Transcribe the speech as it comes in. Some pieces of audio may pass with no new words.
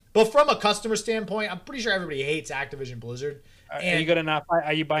But from a customer standpoint, I'm pretty sure everybody hates Activision Blizzard. Are you gonna not buy?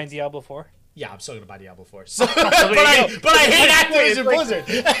 Are you buying Diablo 4? Yeah, I'm still gonna buy Diablo 4. So, but I hate Activision Blizzard.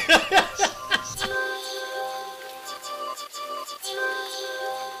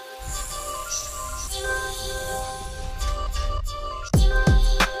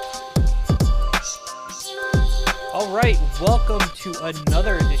 All right, welcome to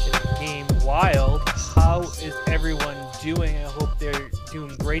another edition of Game Wild. How is everyone doing? I hope they're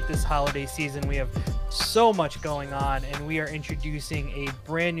doing great this holiday season. We have so much going on, and we are introducing a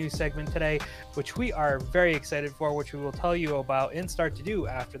brand new segment today, which we are very excited for, which we will tell you about and start to do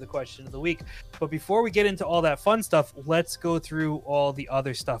after the question of the week. But before we get into all that fun stuff, let's go through all the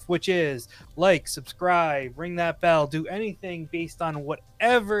other stuff, which is like, subscribe, ring that bell, do anything based on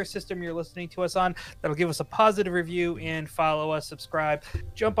whatever system you're listening to us on that'll give us a positive review, and follow us, subscribe,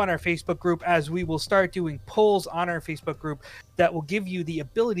 jump on our Facebook group, as we will start doing polls on our Facebook group that will give you the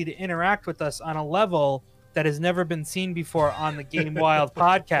ability to interact with us on a level that has never been seen before on the Game Wild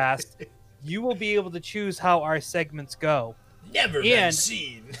podcast. You will be able to choose how our segments go. Never been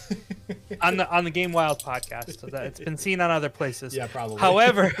seen on the Game Wild podcast. So that it's been seen on other places. Yeah, probably.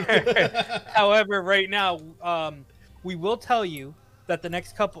 However, right now, we will tell you that the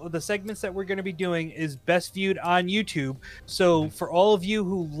next couple of the segments that we're going to be doing is best viewed on YouTube. So for all of you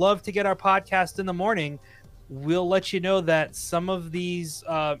who love to get our podcast in the morning, we'll let you know that some of these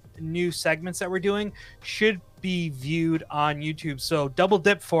new segments that we're doing should be viewed on YouTube. So double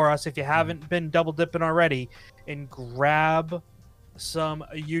dip for us if you haven't been double dipping already, and grab some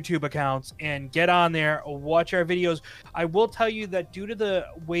YouTube accounts and get on there, watch our videos. I will tell you that due to the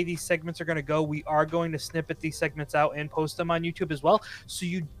way these segments are going to go, we are going to snippet these segments out and post them on YouTube as well. So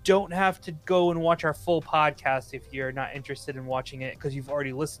you don't have to go and watch our full podcast if you're not interested in watching it, because you've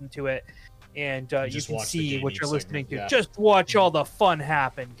already listened to it. And you can see what you're listening to. Yeah. Just watch all the fun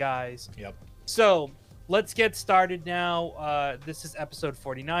happen, guys. Yep. So let's get started now. This is episode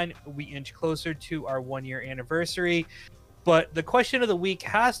 49. We inch closer to our 1-year anniversary. But the question of the week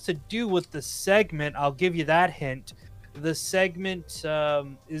has to do with the segment. I'll give you that hint. The segment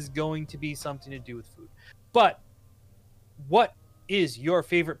is going to be something to do with food. But what is your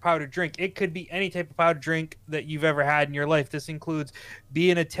favorite powdered drink? It could be any type of powdered drink that you've ever had in your life. This includes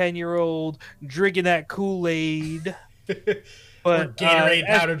being a 10-year-old, drinking that Kool-Aid, but or Gatorade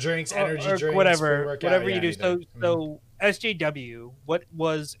powdered drinks, energy drinks, whatever you do. So SJW, what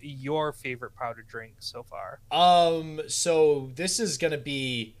was your favorite powdered drink so far? So this is gonna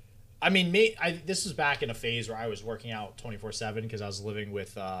be, I mean, this was back in a phase where I was working out 24/7 because I was living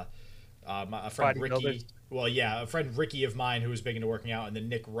with a friend Ricky. Well, yeah, a friend Ricky of mine who was big into working out, and then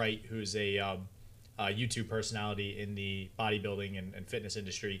Nick Wright, who's a YouTube personality in the bodybuilding and fitness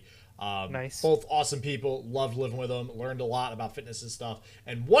industry. Nice. Both awesome people. Loved living with them. Learned a lot about fitness and stuff.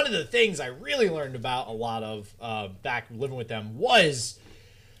 And one of the things I really learned about a lot of back living with them was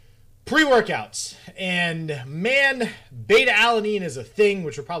pre-workouts. And man, beta-alanine is a thing,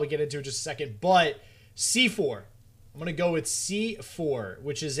 which we'll probably get into in just a second. But C4. I'm going to go with C4,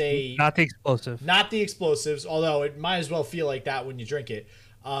 which is not the explosive. Not the explosives, although it might as well feel like that when you drink it.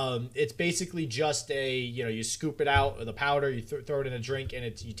 It's basically just you scoop it out of the powder, you throw it in a drink, and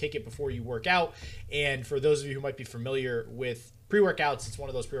you take it before you work out. And for those of you who might be familiar with pre-workouts, it's one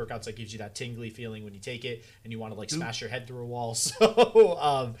of those pre-workouts that gives you that tingly feeling when you take it and you want to like smash your head through a wall.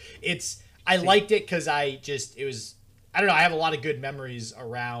 So I liked it because I don't know, I have a lot of good memories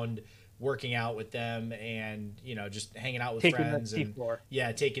around working out with them and, just hanging out with friends and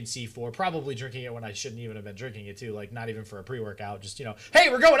taking C4, probably drinking it when I shouldn't even have been drinking it too. Like not even for a pre-workout, just, hey,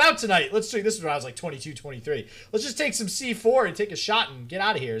 we're going out tonight. Let's drink. This is when I was like 22, 23. Let's just take some C4 and take a shot and get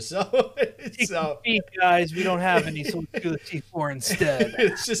out of here. So, guys, we don't have any, so let's do the C4 instead.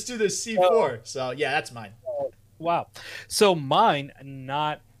 Let's just do the C4. So yeah, that's mine. Wow. So mine,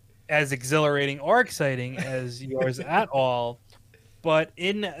 not as exhilarating or exciting as yours at all. But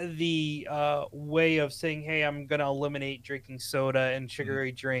in the way of saying, hey, I'm going to eliminate drinking soda and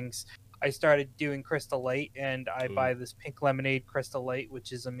sugary drinks, I started doing Crystal Light, and I buy this pink lemonade Crystal Light,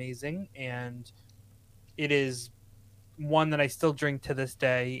 which is amazing. And it is one that I still drink to this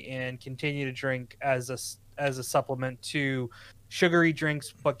day and continue to drink as a supplement to sugary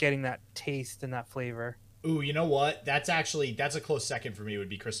drinks, but getting that taste and that flavor. Ooh, you know what? That's a close second for me would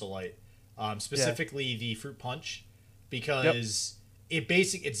be Crystal Light. Specifically the fruit punch, because...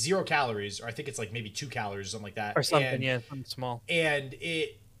 It's 0 calories, or I think it's like maybe 2 calories or something like that. Or something, something small. And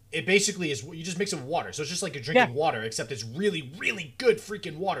it basically is, you just mix it with water. So it's just like you're drinking water, except it's really, really good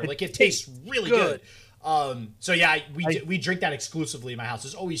freaking water. Like it tastes really good. So yeah, we drink that exclusively in my house.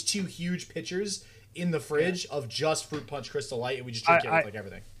 There's always 2 huge pitchers in the fridge of just fruit punch Crystal Light, and we just drink it with like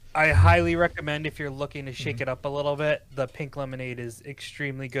everything. I highly recommend if you're looking to shake it up a little bit. The pink lemonade is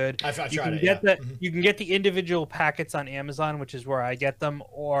extremely good. I've You tried can it. get Yeah. you can get the individual packets on Amazon, which is where I get them.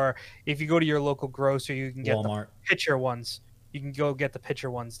 Or if you go to your local grocer, you can get Walmart. the pitcher ones. You can go get the pitcher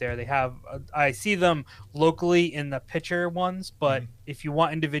ones there. They have I see them locally in the pitcher ones, but if you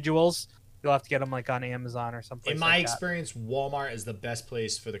want individuals, you'll have to get them like on Amazon or something. In my experience, Walmart is the best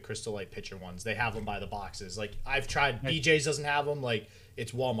place for the Crystal Light pitcher ones. They have them by the boxes. Like I've tried, BJ's doesn't have them. Like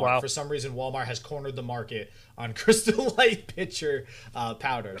it's Walmart. Wow. For some reason, Walmart has cornered the market on Crystal Light pitcher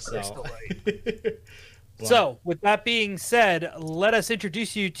powder. Crystal Light. So, with that being said, let us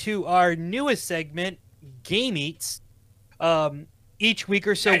introduce you to our newest segment, Game Eats. Each week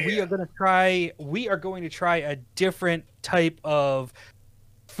or so, we are going to try a different type of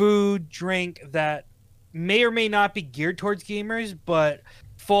food, drink that may or may not be geared towards gamers, but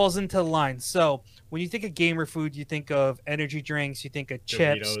falls into the line. So when you think of gamer food, you think of energy drinks, you think of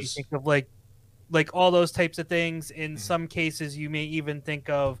chips, you think of like all those types of things. In some cases, you may even think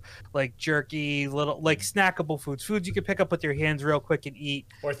of like jerky, little like snackable foods you can pick up with your hands real quick and eat.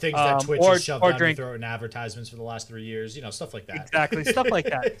 Or things that Twitch has shoved down your throat in advertisements for the last 3 years, you know, stuff like that. Exactly, stuff like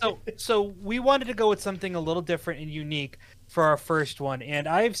that. So we wanted to go with something a little different and unique for our first one. And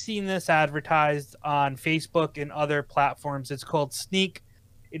I've seen this advertised on Facebook and other platforms. It's called Sneak.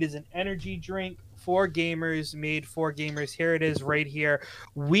 It is an energy drink for gamers, made for gamers. Here it is right here.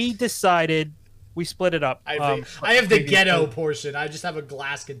 We split it up. I have the ghetto portion. I just have a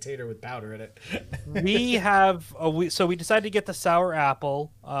glass container with powder in it. We decided to get the sour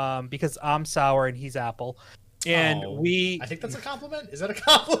apple because I'm sour and he's apple. And I think that's a compliment. Is that a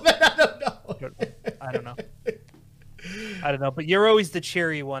compliment? I don't know. I don't know, but you're always the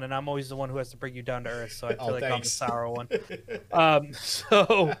cherry one, and I'm always the one who has to bring you down to earth. So I feel like thanks. I'm the sour one.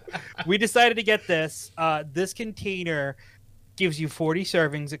 So we decided to get this. This container gives you 40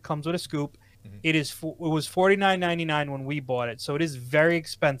 servings. It comes with a scoop. It was $49.99 when we bought it, so it is very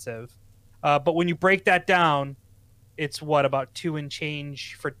expensive. But when you break that down, it's about $2 and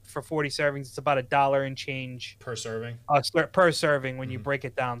change for 40 servings. It's about $1 and change per serving. Per serving when you break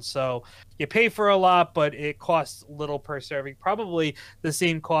it down. So you pay for a lot, but it costs little per serving. Probably the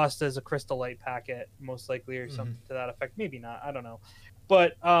same cost as a Crystal Light packet, most likely, or something to that effect. Maybe not. I don't know.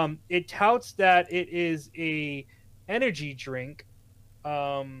 But it touts that it is a energy drink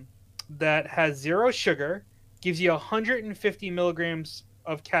that has 0 sugar, gives you 150 milligrams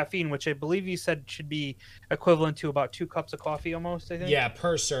of caffeine, which I believe you said should be equivalent to about 2 cups of coffee almost, I think. Yeah,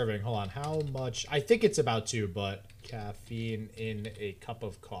 per serving. Hold on. How much? I think it's about 2, but caffeine in a cup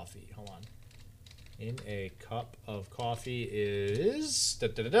of coffee. Hold on. In a cup of coffee is...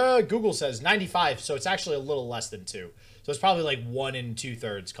 Google says 95, so it's actually a little less than 2. So it's probably like 1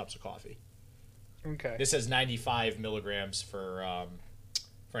 2/3 cups of coffee. Okay. This says 95 milligrams for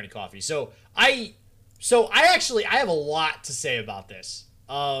any coffee. So I have a lot to say about this.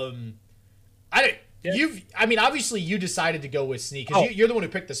 Obviously you decided to go with Sneak because you're the one who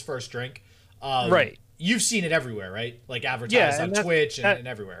picked this first drink. Right. You've seen it everywhere, right? Like advertised on Twitch and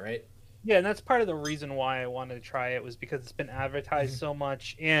everywhere, right? Yeah, and that's part of the reason why I wanted to try it was because it's been advertised so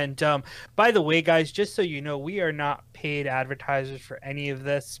much. And by the way, guys, just so you know, we are not paid advertisers for any of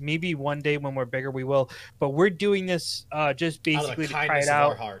this. Maybe one day when we're bigger, we will. But we're doing this just basically to try it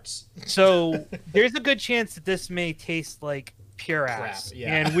out. Of our hearts. So there's a good chance that this may taste like pure ass.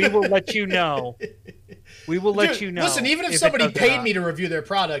 Yeah. And we will let you know. Let you know. Listen, even if somebody paid me to review their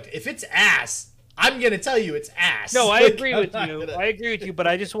product, if it's ass, I'm going to tell you it's ass. No, I agree with you, but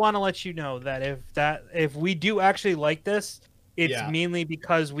I just want to let you know that if we do actually like this, it's mainly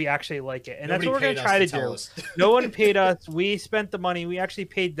because we actually like it. And that's what we're going to try to do. No one paid us. We spent the money. We actually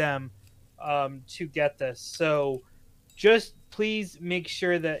paid them to get this. So just please make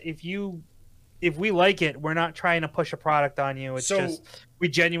sure that if we like it, we're not trying to push a product on you. It's just we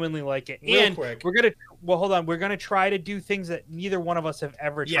genuinely like it. And we're going to try to do things that neither one of us have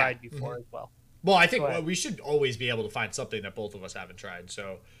ever tried before as well. Well, I think we should always be able to find something that both of us haven't tried,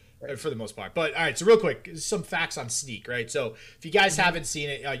 so for the most part. But all right, so real quick, some facts on Sneak, right? So if you guys haven't seen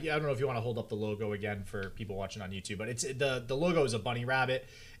it, I don't know if you want to hold up the logo again for people watching on YouTube, but it's the logo is a bunny rabbit,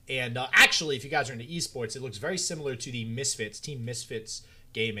 and actually, if you guys are into esports, it looks very similar to the Team Misfits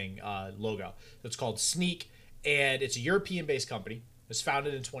Gaming logo. It's called Sneak, and it's a European-based company. It was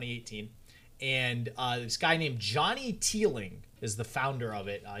founded in 2018, and this guy named Johnny Teeling is the founder of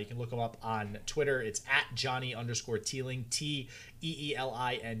it. You can look him up on Twitter. It's at Johnny_Teeling,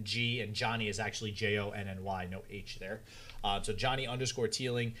 Teeling, and Johnny is actually Jonny, no H there. So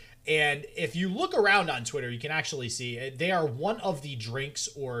Johnny_Teeling. And if you look around on Twitter, you can actually see they are one of the drinks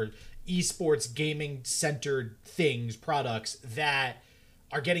or esports gaming centered products that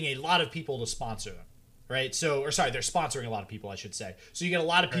are getting a lot of people to sponsor them. Right. So, or sorry, they're sponsoring a lot of people, I should say. So you get a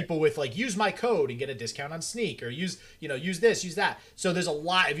lot of people with like, use my code and get a discount on Sneak, or use this, use that. So there's a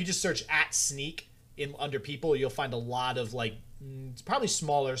lot. If you just search at Sneak in under people, you'll find a lot of like, it's probably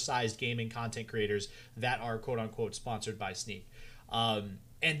smaller sized gaming content creators that are quote unquote sponsored by Sneak. And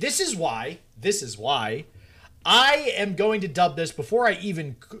this is why I am going to dub this, before I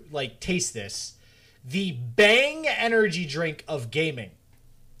even like taste this, the Bang energy drink of gaming.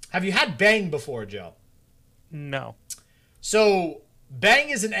 Have you had Bang before, Joe? No. So Bang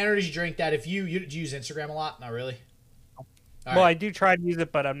is an energy drink that if you use Instagram a lot, not really. All right. I do try to use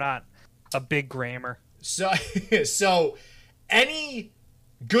it, but I'm not a big grammer. So any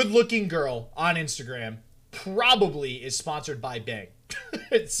good-looking girl on Instagram probably is sponsored by Bang.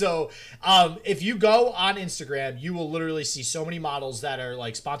 So if you go on Instagram, you will literally see so many models that are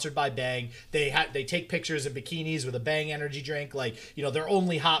like sponsored by Bang. They take pictures of bikinis with a Bang energy drink, like, you know, they're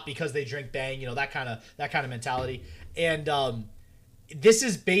only hot because they drink Bang, you know, that kind of mentality. And this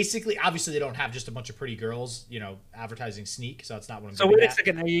is basically, obviously they don't have just a bunch of pretty girls, you know, advertising Sneak, so that's not what I'm getting at. So wait a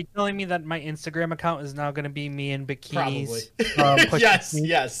second, are you telling me that my Instagram account is now going to be me in bikinis? Probably. Yes.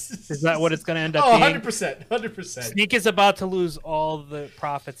 Is that what it's going to end up being? 100%. Sneak is about to lose all the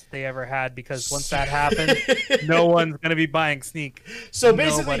profits they ever had, because once that happens, no one's going to be buying Sneak. So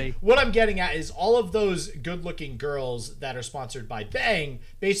basically, what I'm getting at is all of those good-looking girls that are sponsored by Bang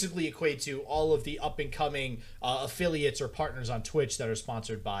basically equate to all of the up-and-coming affiliates or partners on Twitch that are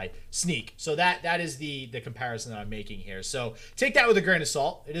sponsored by Sneak. So that is the comparison that I'm making here. So take that with a grain of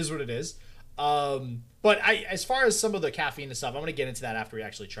salt. It is what it is. But as far as some of the caffeine and stuff, I'm going to get into that after we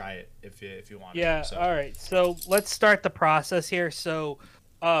actually try it, if you want. Yeah, so. All right. So let's start the process here. So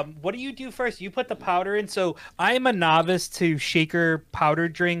what do you do first? You put the powder in. So I am a novice to shaker powder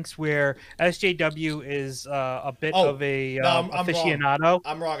drinks, where SJW is a bit of a aficionado.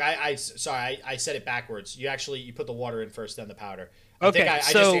 I'm wrong. Sorry, I said it backwards. You put the water in first, then the powder. I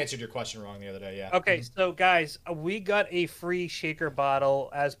just answered your question wrong the other day. Yeah. Okay, so guys, we got a free shaker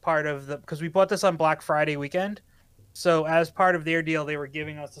bottle as part of because we bought this on Black Friday weekend. So as part of their deal, they were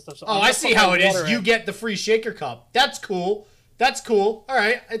giving us the stuff. So I see how it is. You get the free shaker cup. That's cool. All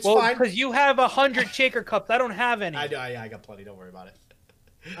right, it's fine. Because you have 100 shaker cups. I don't have any. I got plenty. Don't worry about it.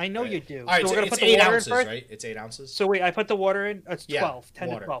 I know you do. All right, so we're gonna put the water in first, right? It's 8 ounces. So wait, I put the water in. It's 12, 10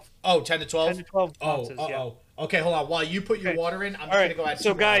 to 12. Oh, 10 to 12. 10 to 12 ounces. Yeah. Okay, hold on. While you put your water in, I'm just gonna go add 2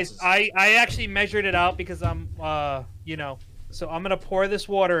 So guys, ounces. I actually measured it out because I'm so I'm gonna pour this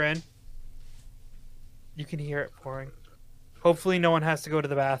water in. You can hear it pouring. Hopefully, no one has to go to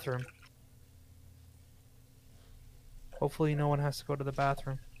the bathroom.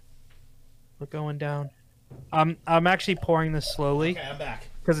 We're going down. I'm actually pouring this slowly. Okay, I'm back.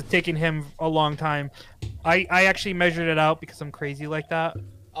 Because it's taking him a long time. I actually measured it out because I'm crazy like that.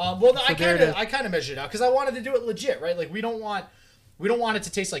 Well, no, I kind of measured it out because I wanted to do it legit, right? Like we don't want it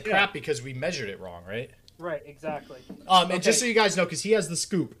to taste like crap because we measured it wrong, right? Right, exactly. And just so you guys know, because he has the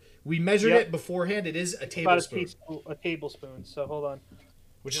scoop, we measured it beforehand. It is a tablespoon. About a tablespoon. So hold on.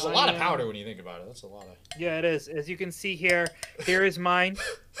 Which is a lot of powder when you think about it. That's a lot of. Yeah, it is. As you can see here, here is mine,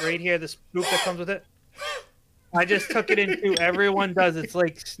 right here. The scoop that comes with it. I just took it into. Everyone does. It's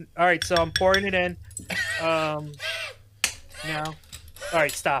like, all right. So I'm pouring it in. Now, all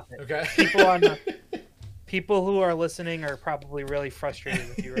right. Stop it. Okay. People who are listening are probably really frustrated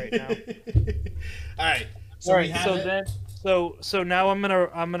with you right now. All right. So now I'm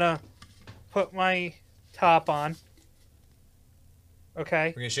gonna put my top on.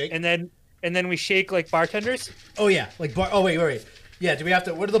 Okay. We're gonna shake. And then we shake like bartenders. Oh yeah, like Oh wait. Yeah. Do we have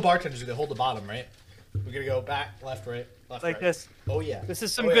to? What do the bartenders do? They hold the bottom, right? We're gonna go back, left, right, left, like right. This. Oh yeah. This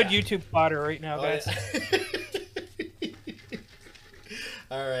is some good YouTube fodder right now, guys. Yeah.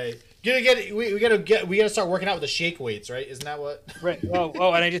 All right. We gotta start working out with the shake weights, right? Isn't that what? Right.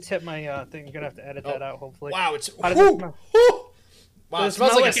 Oh, and I just hit my thing. You're gonna have to edit that out, hopefully. Wow, it's How does it smell? Wow, it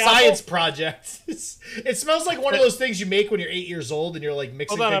smells like a science project. It smells like one of those things you make when you're 8 years old and you're like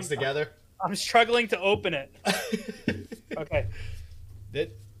mixing things together. I'm struggling to open it. Okay.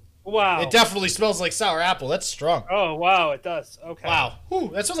 Wow. It definitely smells like sour apple. That's strong. Oh wow, it does. Okay. Wow. Whew,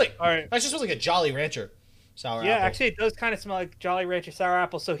 that smells like. All right. That just smells like a Jolly Rancher sour apple. Yeah, actually, it does kind of smell like Jolly Rancher sour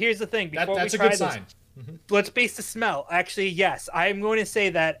apple. So here's the thing. Before that's we a try good sign. Let's base the smell. Actually, yes, I'm going to say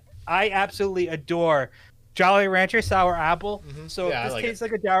that I absolutely adore Jolly Rancher sour apple. So if this tastes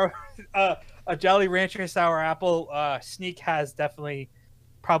like a Jolly Rancher sour apple, Sneak has definitely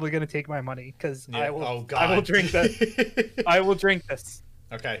probably going to take my money because I will drink this. I will drink this.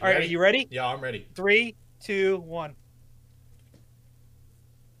 Okay. All right, are you ready? Yeah, I'm ready. 3, 2, 1.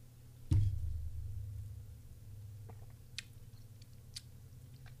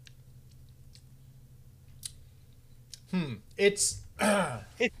 It's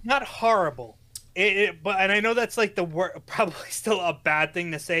It's not horrible. And I know that's like the probably still a bad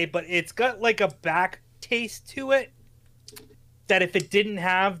thing to say, but it's got like a back taste to it that if it didn't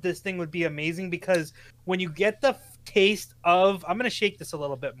have, this thing would be amazing. Because when you get the taste of, I'm gonna shake this a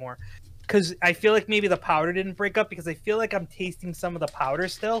little bit more, because I feel like maybe the powder didn't break up, because I feel like I'm tasting some of the powder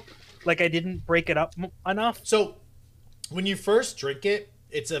still, like I didn't break it up enough. so when you first drink it,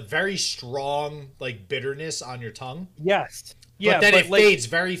 it's a very strong like bitterness on your tongue. Yes. Yeah, but then it like, fades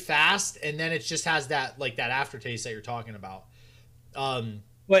very fast, and then it just has that like that aftertaste that you're talking about.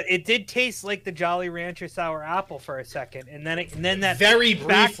 But it did taste like the Jolly Rancher sour apple for a second, and then that Very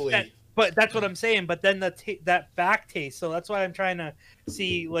back- briefly. but that's what I'm saying. But then that back taste. So that's why I'm trying to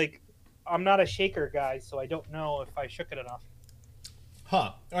see. Like, I'm not a shaker guy, so I don't know if I shook it enough.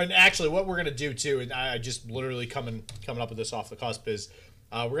 Huh. And actually, what we're gonna do too, and I just literally coming up with this off the cusp, is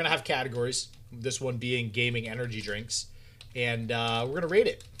we're gonna have categories. This one being gaming energy drinks, and we're gonna rate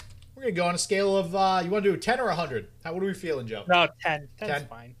it. We're gonna go on a scale of you want to do 10 or 100? What are we feeling, Joe? No, 10. 10's 10?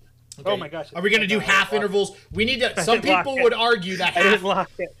 fine. Okay. Oh my gosh. Are we gonna do half intervals? We need to. Some didn't lock people it. would argue that I didn't half.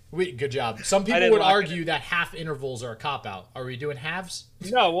 lock it. Good job. Some people didn't would lock it argue that half intervals are a cop out. Are we doing halves?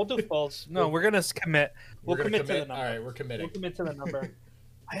 No, we'll do fulls. No, we're gonna commit. We'll We're gonna commit to the number. All right, we're committing. We'll commit to the number.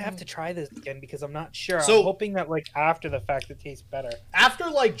 I have to try this again because I'm not sure. So- I'm hoping that like after the fact it tastes better. After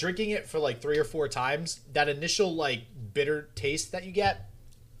like drinking it for like 3 or 4 times, that initial like bitter taste that you get,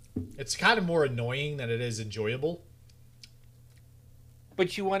 it's kind of more annoying than it is enjoyable.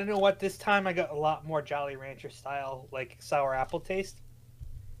 But you want to know what? This time I got a lot more Jolly Rancher style, like sour apple taste.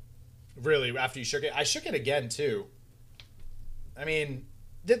 Really, after you shook it, I shook it again too. I mean,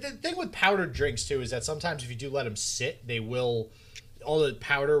 the thing with powdered drinks too is that sometimes if you do let them sit, they will, all the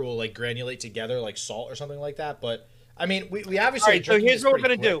powder will like granulate together like salt or something like that. But I mean, we All obviously. right, so here's what we're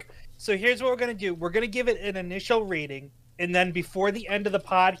gonna do. So here's what we're gonna do. We're gonna give it an initial rating, and then before the end of the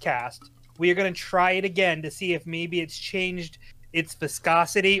podcast, we are gonna try it again to see if maybe it's changed its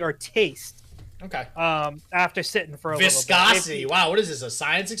viscosity or taste. Okay. After sitting for a Viscosity. little bit. Wow, what is this? A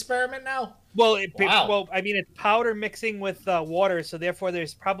science experiment now? Wow. Wow. Well, I mean, it's powder mixing with water, so therefore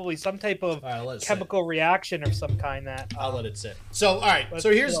there's probably some type of All right, let's chemical reaction of some kind that. I'll let it sit. So, all right. let's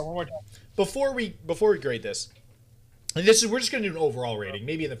So do here's that one more time. before we grade this. And we're just gonna do an overall rating.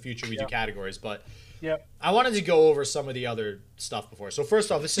 Maybe in the future we do categories, but Yep. I wanted to go over some of the other stuff before. So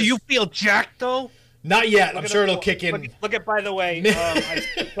first off, this Do is you feel jacked though? not yet. I'm Look sure at- it'll kick in. Look at, by the way, I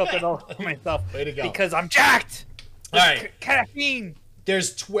spilled it all over myself. Way to go. Because I'm jacked. All right. Caffeine.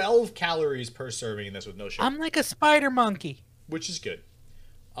 There's 12 calories per serving in this with no sugar, I'm like a spider monkey. which is good.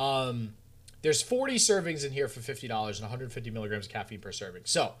 There's 40 servings in here for $50 and 150 milligrams of caffeine per serving.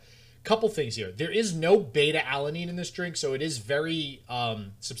 So, couple things here. There is no beta-alanine in this drink, so it is very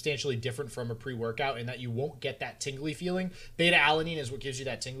substantially different from a pre-workout in that you won't get that tingly feeling. Beta-alanine is what gives you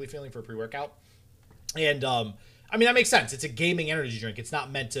that tingly feeling for pre-workout. And, I mean, that makes sense. It's a gaming energy drink. It's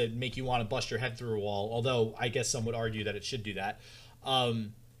not meant to make you want to bust your head through a wall, although I guess some would argue that it should do that.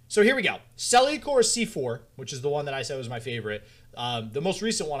 So here we go. Cellucor C4, which is the one that I said was my favorite. The most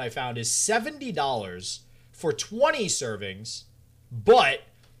recent one I found is $70 for 20 servings, but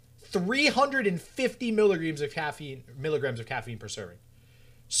 350 milligrams of caffeine per serving.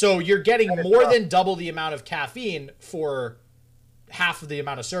 So you're getting more than double the amount of caffeine for half of the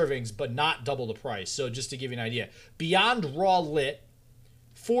amount of servings, but not double the price. So just to give you an idea, Beyond Raw Lit,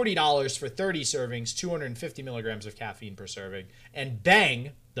 $40 for 30 servings, 250 milligrams of caffeine per serving. And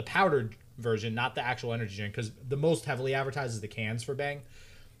Bang, the powdered version, not the actual energy drink, because the most heavily advertised is the cans for Bang.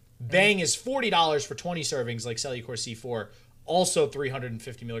 Bang is $40 for 20 servings, like Cellucor C4, also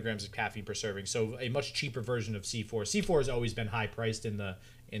 350 milligrams of caffeine per serving. So a much cheaper version of C4. C4 has always been high priced in that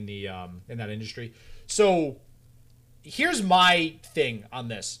industry. So here's my thing on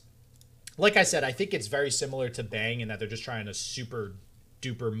this. Like I said, I think it's very similar to Bang in that they're just trying to super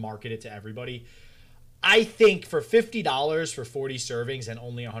duper market it to everybody. I think for $50 for 40 servings and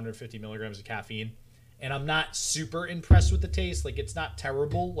only 150 milligrams of caffeine, and I'm not super impressed with the taste. Like, it's not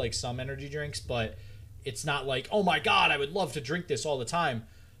terrible like some energy drinks, but it's not like, oh my god, I would love to drink this all the time.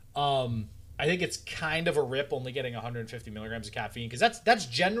 I think it's kind of a rip only getting 150 milligrams of caffeine, because that's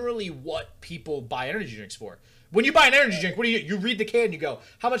generally what people buy energy drinks for. When you buy an energy drink, what do you read the can, you go,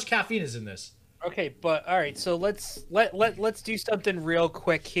 how much caffeine is in this? Okay, but all right, so let's do something real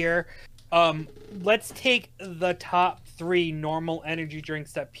quick here. Let's take the top 3 normal energy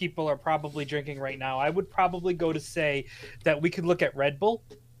drinks that people are probably drinking right now. I would probably go to say that we could look at Red Bull,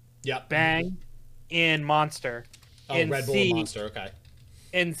 Yep. Bang, and Monster. Oh, and Red Bull and Monster, okay.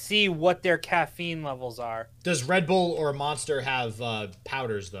 And see what their caffeine levels are. Does Red Bull or Monster have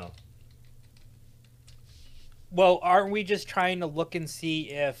powders, though? Well, aren't we just trying to look and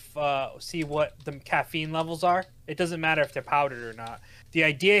see see what the caffeine levels are? It doesn't matter if they're powdered or not. The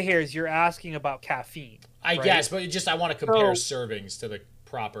idea here is you're asking about caffeine. I right? guess, but I want to compare servings to the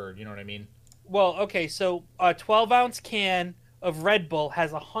proper. You know what I mean? Well, okay, so a 12-ounce can of Red Bull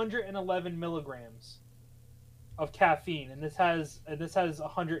has 111 milligrams of caffeine, and this has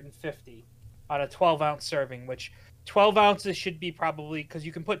 150 on a 12-ounce serving, which 12 ounces should be probably, because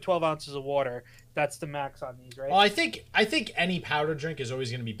you can put 12 ounces of water. That's the max on these, right? Well, I think any powder drink is always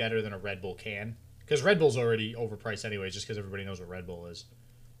going to be better than a Red Bull can, because Red Bull's already overpriced anyway, just because everybody knows what Red Bull is.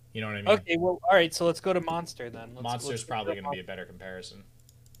 You know what I mean? Okay, well, all right, so let's go to Monster then. Monster's probably going to be a better comparison.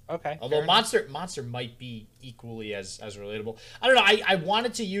 Okay. Although Monster might be equally as relatable. I don't know. I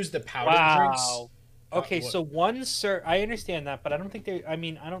wanted to use the powdered drinks. Okay, so I understand that, but I don't think I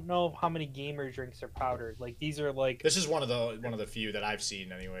don't know how many gamer drinks are powdered. Like these are like. This is one of the few that I've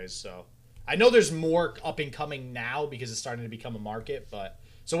seen, anyways. So I know there's more up and coming now because it's starting to become a market. But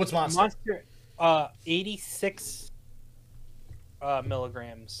so what's Monster? 86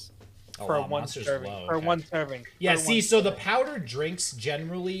 milligrams for wow, one Monster's serving. low, For okay. one serving. Yeah. See, so the powdered drinks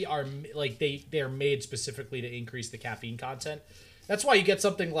generally are like they're made specifically to increase the caffeine content. That's why you get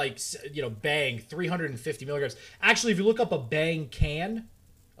something like, Bang, 350 milligrams. Actually, if you look up a Bang can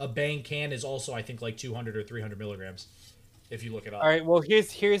is also, I think, like 200 or 300 milligrams, if you look it up. All right, well,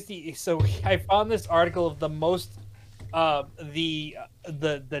 here's the... So I found this article of the most... the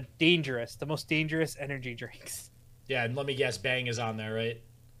most dangerous energy drinks. Yeah, and let me guess, Bang is on there, right?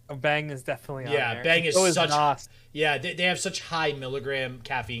 Bang is definitely on there. Yeah, Bang is so such... NOS. Yeah, they have such high milligram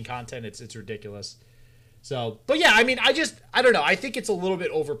caffeine content, it's ridiculous. So, but yeah, I mean, I don't know. I think it's a little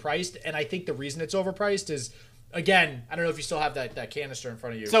bit overpriced, and I think the reason it's overpriced is, again, I don't know if you still have that canister in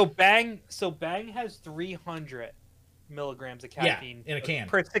front of you. So Bang has 300 milligrams of caffeine in a can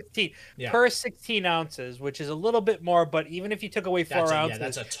per 16 ounces, which is a little bit more. But even if you took away 4 ounces,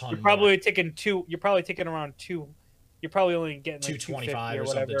 that's a ton. You're probably taking around two. You're probably only getting like 225 or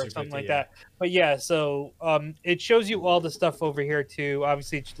whatever, or something like that. Yeah. But yeah, so it shows you all the stuff over here too.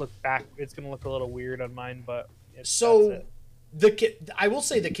 Obviously, just look back. It's gonna look a little weird on mine, but I will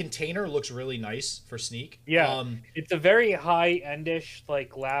say the container looks really nice for Sneak. Yeah, it's a very high-endish,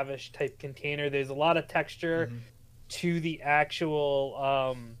 like lavish type container. There's a lot of texture to the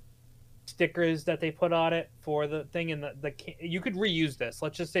actual stickers that they put on it for the thing, and you could reuse this.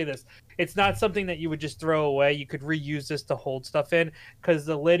 Let's just say this: it's not something that you would just throw away. You could reuse this to hold stuff in, because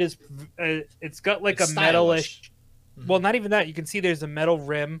the lid is it's got like it's a metalish. Well, not even that. You can see there's a metal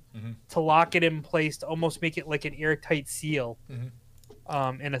rim to lock it in place to almost make it like an airtight seal,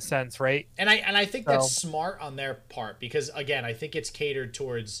 in a sense, right? And I think that's smart on their part, because again, I think it's catered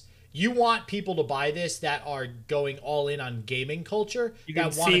towards. You want people to buy this that are going all in on gaming culture,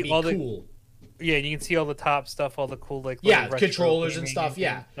 that want to be cool. Yeah, you can see all the top stuff, all the cool controllers and stuff.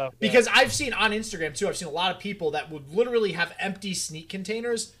 Yeah, because I've seen on Instagram too. I've seen a lot of people that would literally have empty Sneak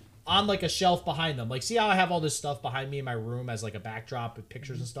containers on like a shelf behind them. Like, see how I have all this stuff behind me in my room as like a backdrop with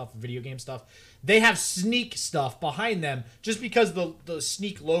pictures and stuff, video game stuff. They have Sneak stuff behind them just because the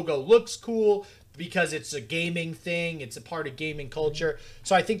Sneak logo looks cool. Because it's a gaming thing, it's a part of gaming culture.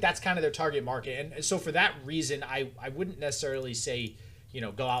 So I think that's kind of their target market. And so for that reason, I wouldn't necessarily say,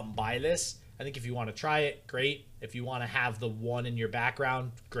 go out and buy this. I think if you want to try it, great. If you want to have the one in your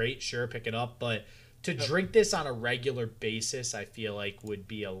background, great, sure, pick it up. But to drink this on a regular basis, I feel like would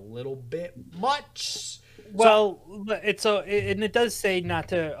be a little bit much. Well, and it does say not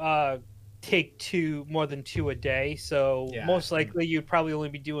to take more than 2 a day. So most likely you'd probably only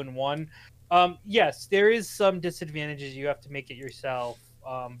be doing one. Yes, there is some disadvantages. You have to make it yourself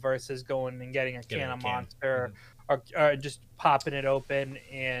versus going and getting a can of Monster or just popping it open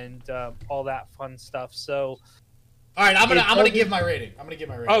and all that fun stuff. So, all right, I'm gonna give my rating.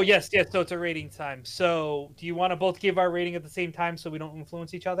 Oh yes. So it's a rating time. So do you want to both give our rating at the same time so we don't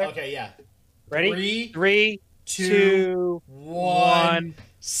influence each other? Okay, yeah. Ready? 3, 2, 1.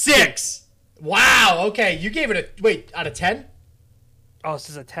 6. Wow. Okay, you gave it out of 10. Oh,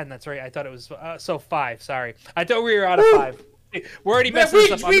 this is a 10. That's right. I thought it was 5. Sorry, I thought we were out of 5. We're already messing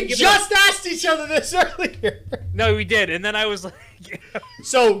this up. We just asked each other this earlier. No, we did, and then I was like,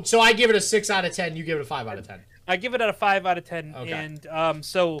 so I give it a 6 out of 10. You give it a 5 out of 10. I give it a 5 out of 10. Okay. And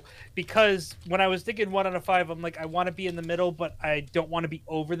so because when I was thinking 1 out of 5, I'm like, I want to be in the middle, but I don't want to be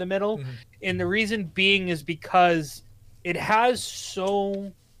over the middle. And the reason being is because it has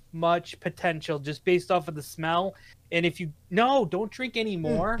so much potential just based off of the smell. And if don't drink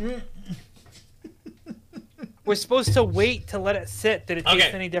anymore. We're supposed to wait to let it sit. Did it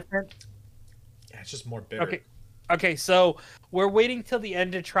taste any different? Yeah, it's just more bitter. Okay, so we're waiting till the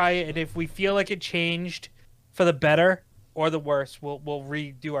end to try it, and if we feel like it changed, for the better or the worse. We'll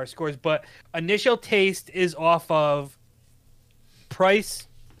redo our scores, but initial taste is off of price.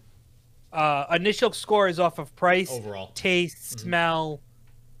 Initial score is off of price, overall, taste, smell,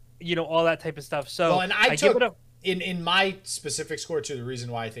 all that type of stuff. So well, and I took give it in my specific score too. The reason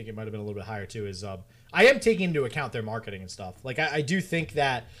why I think it might have been a little bit higher too is I am taking into account their marketing and stuff. Like I do think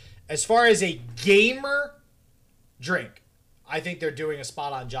that as far as a gamer drink, I think they're doing a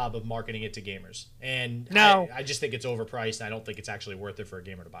spot on job of marketing it to gamers. And now, I just think it's overpriced. And I don't think it's actually worth it for a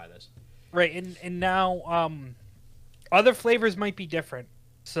gamer to buy this. Right, and now other flavors might be different.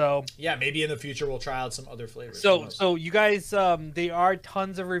 So yeah, maybe in the future we'll try out some other flavors. So you guys, there are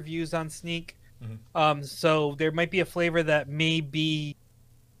tons of reviews on Sneak. So there might be a flavor that may be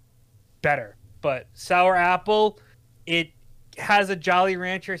better, but sour apple, it has a Jolly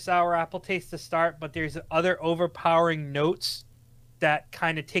Rancher sour apple taste to start, but there's other overpowering notes that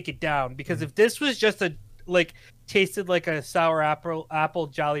kind of take it down. Because if this was just tasted like a sour apple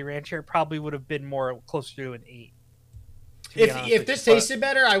Jolly Rancher, it probably would have been more closer to an 8. If this tasted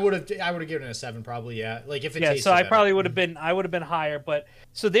better, I would have given it a 7 probably. Yeah, like if it tasted so I better. probably would have been higher. But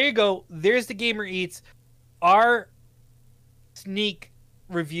so there you go. There's the Gamer Eats. Our Sneak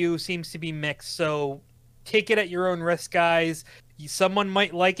review seems to be mixed. So take it at your own risk, guys. Someone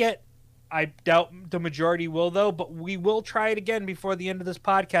might like it. I doubt the majority will, though. But we will try it again before the end of this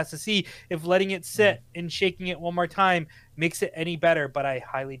podcast to see if letting it sit and shaking it one more time makes it any better. But I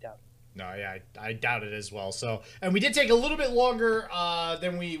highly doubt it. No, yeah, I doubt it as well. So, and we did take a little bit longer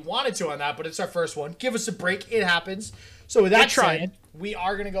than we wanted to on that, but it's our first one. Give us a break. It happens. So with that said, we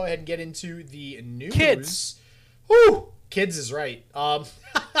are going to go ahead and get into the news. Kids. Woo! Kids is right.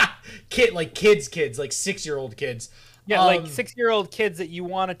 Kids, like 6-year-old kids. Yeah, like 6-year-old kids that you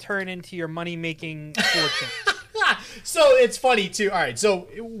want to turn into your money-making fortune. So it's funny, too. All right, so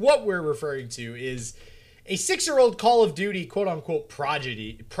what we're referring to is a 6-year-old Call of Duty quote-unquote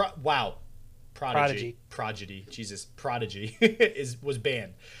prodigy. Prodigy. Jesus, prodigy was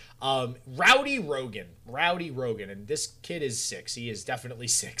banned. Rowdy Rogan, and this kid is 6. He is definitely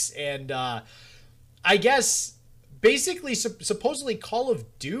 6, and I guess basically supposedly Call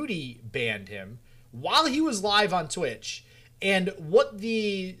of Duty banned him while he was live on Twitch. And what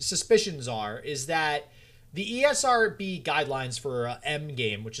the suspicions are is that the ESRB guidelines for a M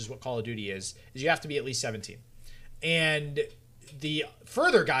game, which is what Call of Duty is you have to be at least 17. And the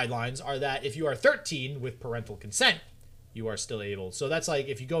further guidelines are that if you are 13 with parental consent, you are still able. So that's like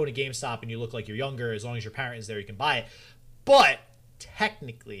if you go into GameStop and you look like you're younger, as long as your parent is there, you can buy it. But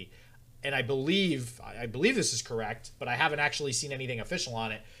technically, and I believe this is correct, but I haven't actually seen anything official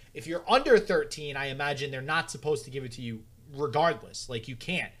on it. If you're under 13, I imagine they're not supposed to give it to you regardless. Like, you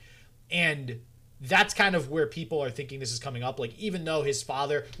can't. And that's kind of where people are thinking this is coming up. Like, even though his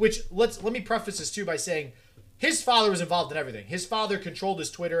father, which let me preface this too by saying his father was involved in everything. His father controlled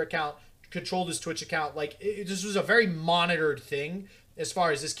his Twitter account, controlled his Twitch account. Like, this was a very monitored thing as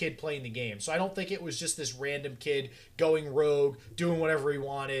far as this kid playing the game. So I don't think it was just this random kid going rogue, doing whatever he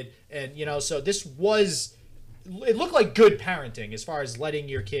wanted. And, so this was, it looked like good parenting as far as letting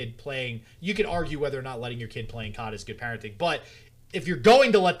your kid playing. You could argue whether or not letting your kid playing COD is good parenting, but if you're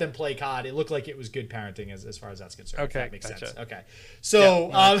going to let them play COD, it looked like it was good parenting as far as that's concerned. Okay, if that makes gotcha. sense. Okay,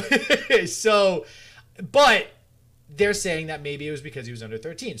 so but they're saying that maybe it was because he was under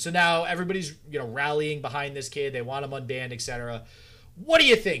 13. So now everybody's rallying behind this kid. They want him unbanned, etc. What do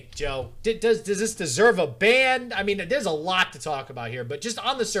you think, Joe? Does this deserve a ban? I mean, there's a lot to talk about here, but just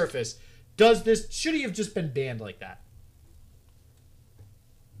on the surface, should he have just been banned like that?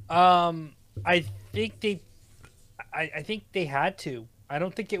 I think they had to. I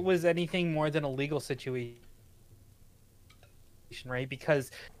don't think it was anything more than a legal situation, right?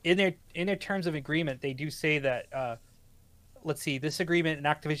 Because in their terms of agreement, they do say that let's see, this agreement and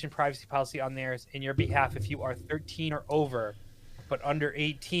Activision privacy policy on theirs in your behalf if you are 13 or over, but under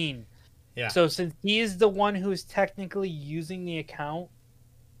 18. Yeah. So since he is the one who is technically using the account,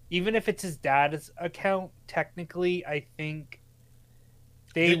 even if it's his dad's account, technically, I think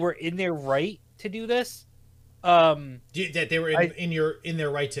they were in their right to do this. That they were in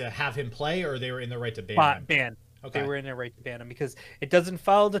their right to have him play, or they were in their right to ban him? Ban. Okay. They were in their right to ban him because it doesn't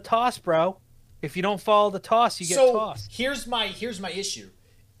follow the toss, bro. If you don't follow the toss, you get tossed. Here's my issue.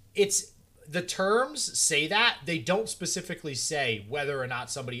 It's the terms say that they don't specifically say whether or not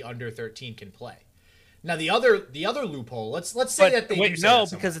somebody under 13 can play. Now the other loophole. Let's say that they do say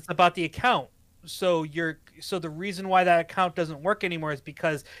that because it's about the account. So the reason why that account doesn't work anymore is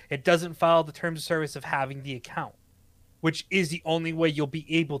because it doesn't follow the terms of service of having the account, which is the only way you'll be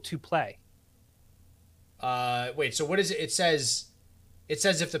able to play. Wait. So what is it? It It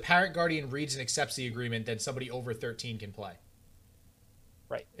says if the parent guardian reads and accepts the agreement, then somebody over 13 can play.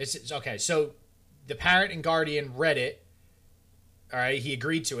 Right. It's okay. So the parent and guardian read it. All right. He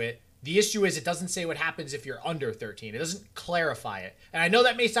agreed to it. The issue is it doesn't say what happens if you're under 13. It doesn't clarify it. And I know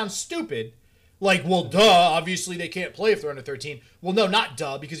that may sound stupid. Like, well, duh, obviously they can't play if they're under 13. Well, no, not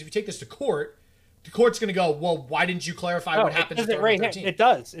duh, because if you take this to court, the court's going to go, well, why didn't you clarify what happens if they're under 13? It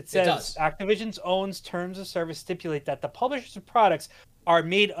does. It says Activision's owns terms of service stipulate that the publishers of products are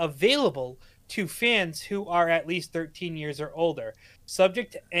made available to fans who are at least 13 years or older,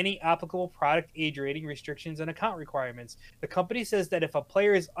 subject to any applicable product age rating restrictions and account requirements. The company says that if a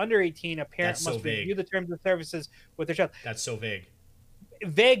player is under 18, a parent must review the terms of services with their child. That's so vague.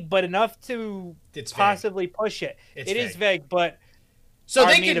 Vague, but enough to possibly push it. It is vague, but so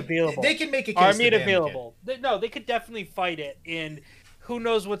they can make a case are made available. No, they could definitely fight it, and who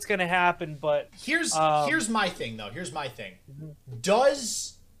knows what's going to happen. But here's my thing, though. Here's my thing.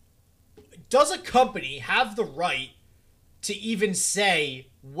 Does a company have the right to even say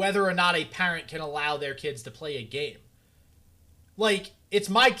whether or not a parent can allow their kids to play a game? Like, it's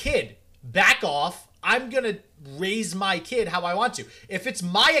my kid. Back off. I'm going to raise my kid how I want to. If it's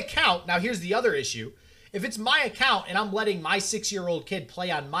my account, now here's the other issue. If it's my account and I'm letting my 6-year-old kid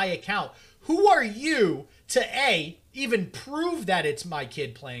play on my account, who are you to A, even prove that it's my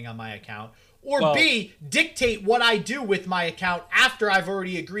kid playing on my account, or B, dictate what I do with my account after I've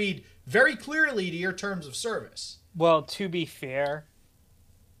already agreed very clearly to your terms of service? Well, to be fair,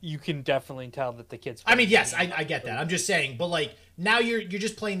 you can definitely tell that the kid's I mean, yes, I get that. I'm just saying, but like now you're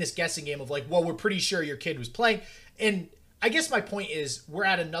just playing this guessing game of like, well, we're pretty sure your kid was playing. And I guess my point is we're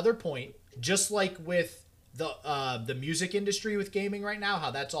at another point, just like with the music industry with gaming right now,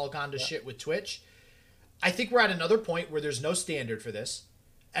 how that's all gone to shit with Twitch. I think we're at another point where there's no standard for this.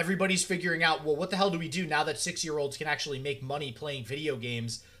 Everybody's figuring out, well, what the hell do we do now that 6-year-olds can actually make money playing video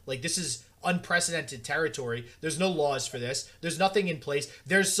games? Like, this is unprecedented territory. There's no laws for this. There's nothing in place.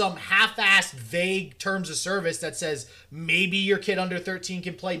 There's some half-assed vague terms of service that says maybe your kid under 13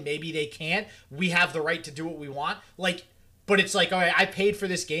 can play, maybe they can't. We have the right to do what we want. Like, but it's like, all right, I paid for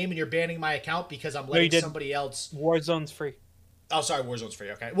this game and you're banning my account because I'm letting somebody else. Warzone's free. Oh, sorry, Warzone's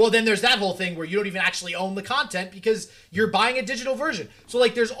free. Okay. Well, then there's that whole thing where you don't even actually own the content because you're buying a digital version. So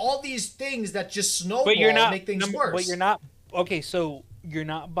like, there's all these things that just snowball and make things worse. But you're not. Okay, so you're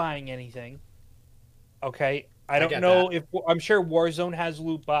not buying anything. Okay, I don't know if I'm sure Warzone has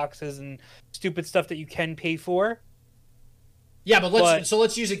loot boxes and stupid stuff that you can pay for. Yeah, but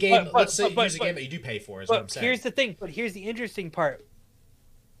let's use a game. Let's use a game that you do pay for. Is what I'm saying. Here's the thing. But here's the interesting part.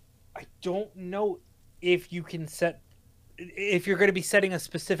 I don't know if you can if you're going to be setting a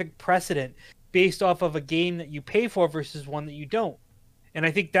specific precedent based off of a game that you pay for versus one that you don't. And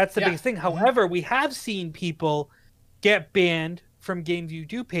I think that's the biggest thing. However, we have seen people get banned from games you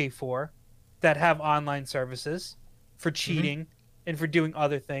do pay for that have online services for cheating and for doing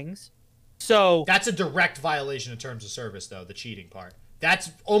other things. So that's a direct violation of terms of service, though, the cheating part.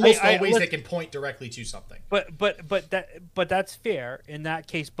 That's almost always they can point directly to something. But that's fair in that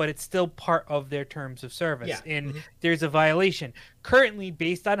case, but it's still part of their terms of service. Yeah. And there's a violation. Currently,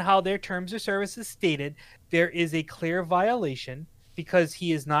 based on how their terms of service is stated, there is a clear violation because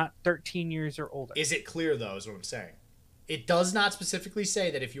he is not 13 years or older. Is it clear, though, is what I'm saying? It does not specifically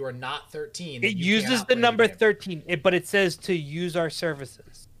say that if you are not 13... It uses the number 13, but it says to use our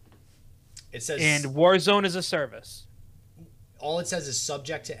services. It says... And Warzone is a service. All it says is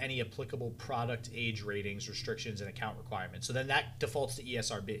subject to any applicable product age ratings, restrictions, and account requirements. So then that defaults to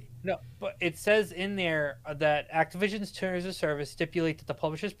ESRB. No, but it says in there that Activision's terms of service stipulate that the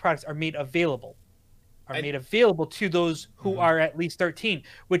publisher's products are made available. Made available to those who are at least 13,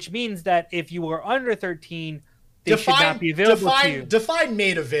 which means that if you are under 13... They should not be available to you. Define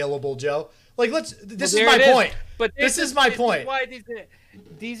made available, Joe. Like, this is my point. But this is my point.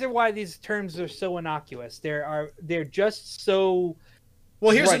 These are why these terms are so innocuous. They're just so.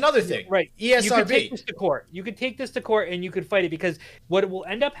 Well, here's another thing. Right. ESRB. You could take this to court. You could take this to court and you could fight it because what will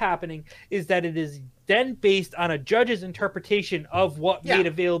end up happening is that it is then based on a judge's interpretation of what made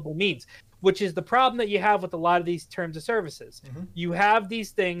available means, which is the problem that you have with a lot of these terms of services. You have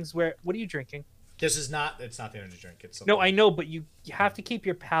these things where, what are you drinking? This is not. It's not the energy drink. It's no, I know, but you have to keep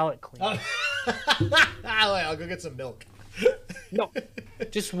your palate clean. I'll go get some milk. No,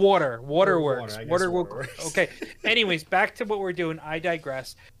 just water. Water works. Water works. Okay. Anyways, back to what we're doing. I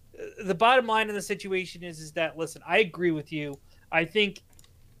digress. The bottom line of the situation is that listen, I agree with you. I think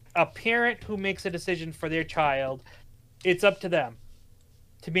a parent who makes a decision for their child, it's up to them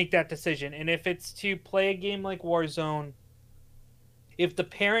to make that decision. And if it's to play a game like Warzone, if the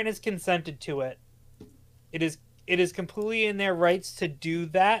parent has consented to it, it is it is completely in their rights to do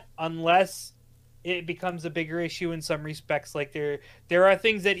that, unless it becomes a bigger issue in some respects. Like there are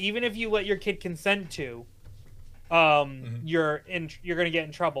things that even if you let your kid consent to, you're going to get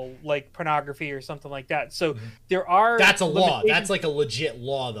in trouble, like pornography or something like that. So there are that's a law. That's like a legit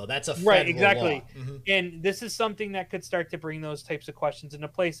law, though. That's a federal right, exactly. law. And this is something that could start to bring those types of questions into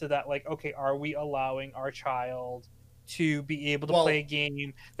place. So that, like, okay, are we allowing our child to be able to play a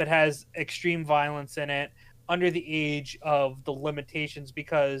game that has extreme violence in it under the age of the limitations?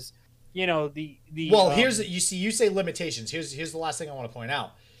 Because the here's you say limitations. Here's the last thing I want to point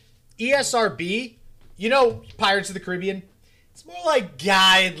out. ESRB, Pirates of the Caribbean, it's more like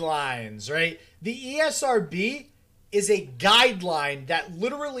guidelines, right? The ESRB is a guideline that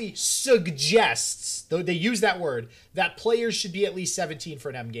literally suggests, though they use that word, that players should be at least 17 for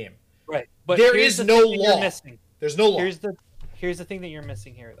an M game. Right. But there is no law. There's no law. Here's the thing that you're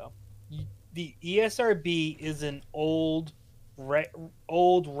missing here, though. The ESRB is an old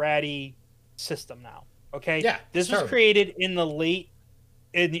ratty system now. Okay. Yeah. This was created in the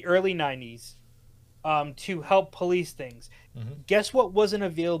early 90s, to help police things. Guess what wasn't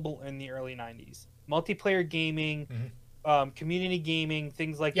available in the early 90s? Multiplayer gaming, community gaming,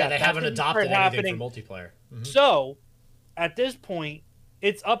 things like that. Yeah, they haven't adopted anything for multiplayer. So, at this point,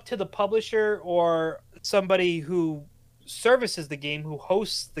 it's up to the publisher or somebody who services the game, who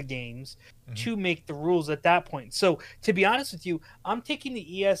hosts the games, to make the rules at that point. So, to be honest with you, I'm taking the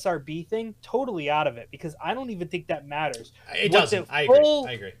ESRB thing totally out of it, because I don't even think that matters. It doesn't. I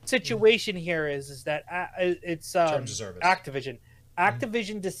agree. Situation here is that it's Terms of service. Activision.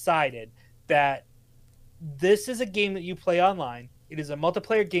 Activision decided that this is a game that you play online. It is a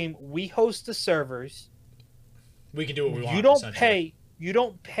multiplayer game. We host the servers. We can do what we want. You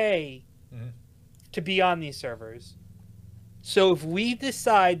don't pay to be on these servers. So if we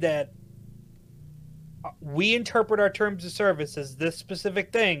decide that we interpret our terms of service as this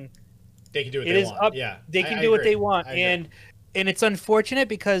specific thing, they can do what they want. They can do what they want, and it's unfortunate,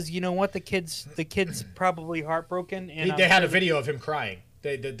 because you know what, the kids probably heartbroken. And they had a video of him crying.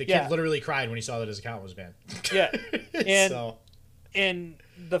 The kid literally cried when he saw that his account was banned. Yeah, and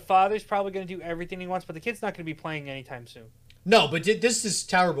the father's probably going to do everything he wants, but the kid's not going to be playing anytime soon. No, but this is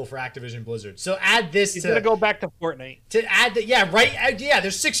terrible for Activision Blizzard. So add this He's going to go back to Fortnite. To add that, yeah, right? Yeah,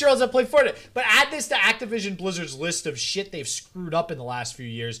 there's 6-year-olds that play Fortnite. But add this to Activision Blizzard's list of shit they've screwed up in the last few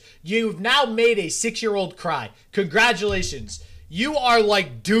years. You've now made a 6-year-old cry. Congratulations. You are,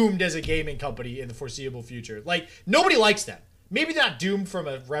 like, doomed as a gaming company in the foreseeable future. Like, nobody likes them. Maybe they're not doomed from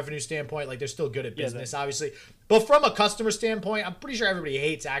a revenue standpoint. Like, they're still good at business, obviously. But from a customer standpoint, I'm pretty sure everybody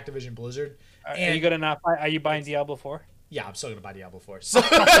hates Activision Blizzard. Are you going to not buy? Are you buying Diablo 4? Yeah, I'm still gonna buy Diablo 4. So,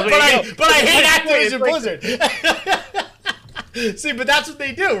 but I hate Activision Blizzard. See, but that's what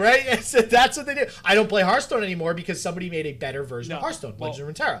they do, right? That's what they do. I don't play Hearthstone anymore because somebody made a better version of Hearthstone, Legend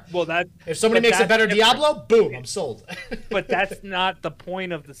of Runeterra. If somebody makes a better Diablo, boom, I'm sold. But that's not the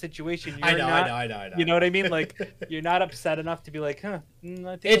point of the situation. I know. You know what I mean? Like, you're not upset enough to be like, huh.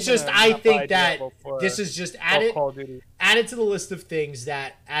 I think that this is just added to the list of things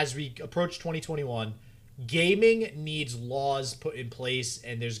that, as we approach 2021, gaming needs laws put in place,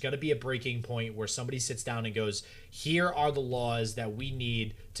 and there's going to be a breaking point where somebody sits down and goes, here are the laws that we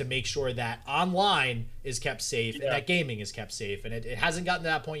need to make sure that online is kept safe and that gaming is kept safe. And it hasn't gotten to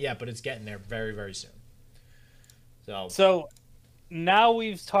that point yet, but it's getting there very, very soon. So now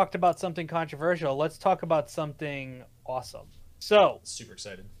we've talked about something controversial. Let's talk about something awesome. So, super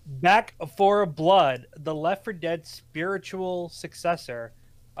excited. Back 4 Blood, the Left 4 Dead spiritual successor,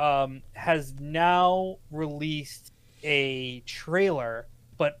 has now released a trailer.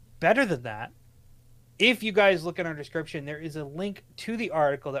 But better than that, if you guys look in our description, there is a link to the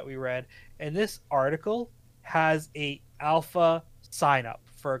article that we read, and this article has a alpha sign up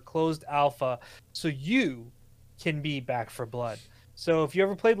for a closed alpha, so you can be Back 4 Blood. So if you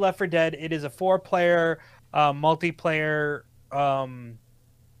ever played Left 4 Dead, it is a 4-player multiplayer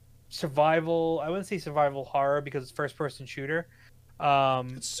survival. I wouldn't say survival horror because it's first-person shooter.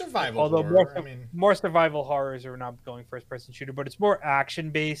 It's survival although horror. More survival horrors are not going first-person shooter, but it's more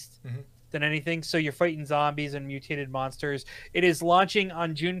action-based than anything. So you're fighting zombies and mutated monsters. It is launching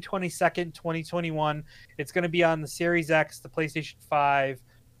on June 22nd, 2021. It's going to be on the Series X, the PlayStation 5,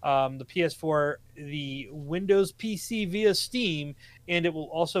 the PS4, the Windows PC via Steam, and it will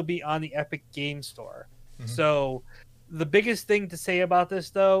also be on the Epic Game Store. So the biggest thing to say about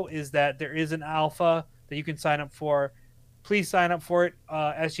this, though, is that there is an alpha that you can sign up for. Please sign up for it.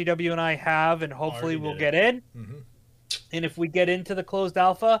 SGW and I have, and hopefully we'll get in. And if we get into the closed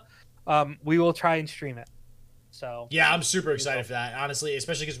alpha, we will try and stream it. So yeah, I'm super excited for that, honestly,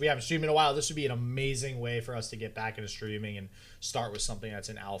 especially because we haven't streamed in a while. This would be an amazing way for us to get back into streaming and start with something that's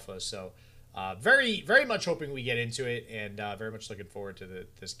in alpha. So very, very much hoping we get into it, and very much looking forward to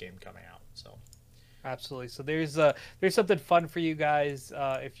this game coming out. So absolutely. So there's something fun for you guys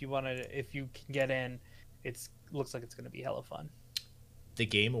if you can get in. Looks like it's going to be hella fun. The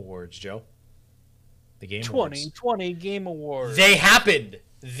Game Awards, Joe. The Game 2020 Game Awards. They happened.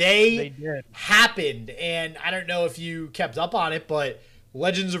 They did. happened, and I don't know if you kept up on it, but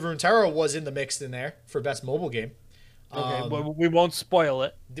Legends of Runeterra was in the mix in there for best mobile game. Okay, well, we won't spoil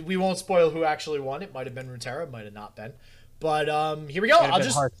it. We won't spoil who actually won. It might have been Runeterra, it might have not been. But here we go. It might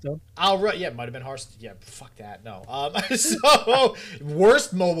have been Hearthstone. Yeah, fuck that. No. So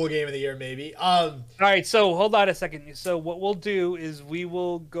worst mobile game of the year, maybe. All right, so hold on a second. So what we'll do is we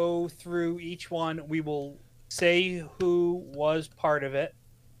will go through each one. We will say who was part of it,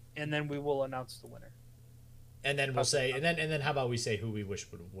 and then we will announce the winner. And then we'll say, and then how about we say who we wish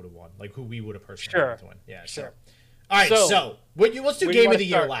would have won, like who we would have personally sure. wanted to win. Yeah, sure. All right, so let's do game of the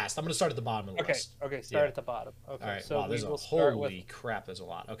year last. I'm going to start at the bottom of the list. Okay, start at the bottom. Okay, all right, so wow, there's holy crap, there's a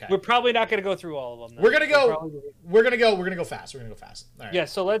lot. Okay, we're probably not going to go through all of them. We're gonna go fast. All right. Yeah,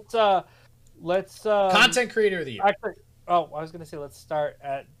 so let's content creator of the year. Actually, I was going to say let's start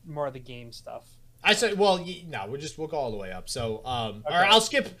at more of the game stuff. I said, well, no, we'll go all the way up. So, all right,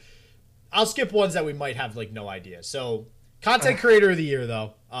 I'll skip ones that we might have like no idea. So, content creator of the year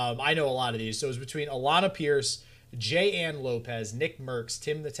though, I know a lot of these. So it was between Alana Pierce, J. Ann Lopez, Nick Merckx,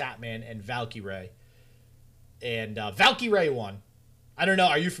 Tim the Tatman, and Valkyrae. And Valkyrae won. I don't know.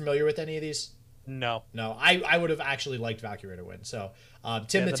 Are you familiar with any of these? No. I would have actually liked Valkyrae to win. So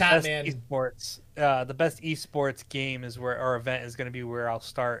Tim the Tatman. The best esports game is where our event is going to be where I'll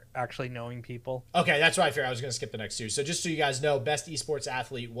start actually knowing people. Okay, that's what I figured. I was going to skip the next two. So just so you guys know, best esports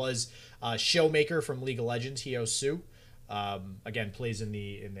athlete was Showmaker from League of Legends, Hyo Soo. Again, plays in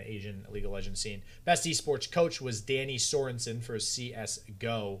the Asian League of Legends scene. Best esports coach was Danny Sorensen for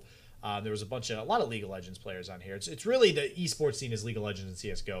CS:GO. There was a lot of League of Legends players on here. It's really the esports scene is League of Legends and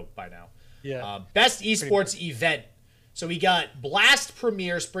CS:GO by now. Yeah. Best esports event. So we got Blast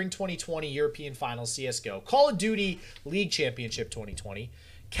Premier Spring 2020 European Finals CS:GO, Call of Duty League Championship 2020,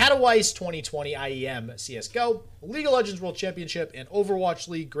 Katowice 2020 IEM CS:GO, League of Legends World Championship, and Overwatch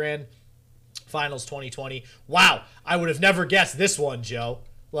League Grand Finals 2020. Wow, I would have never guessed this one, Joe.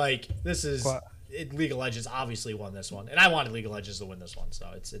 Like, this is League of Legends obviously won this one, and I wanted League of Legends to win this one,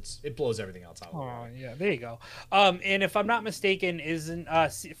 so it blows everything else out. Oh yeah, there you go. And if I'm not mistaken, isn't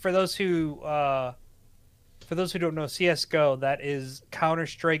for those who don't know CS:GO, that is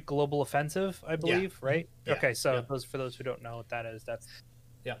Counter-Strike Global Offensive, I believe, right? Yeah. Okay, so for those who don't know what that is, that's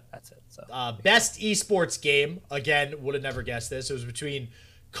it. So best esports game, again, would have never guessed this. It was between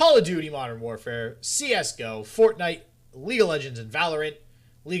Call of Duty Modern Warfare, CS:GO, Fortnite, League of Legends, and Valorant.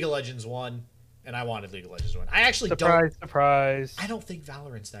 League of Legends won, and I wanted League of Legends to win. I actually surprise. I don't think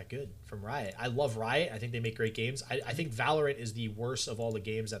Valorant's that good from Riot. I love Riot. I think they make great games. I think Valorant is the worst of all the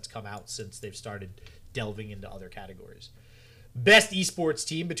games that's come out since they've started delving into other categories. Best esports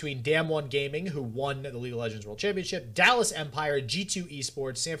team between Damwon Gaming, who won the League of Legends World Championship, Dallas Empire, G2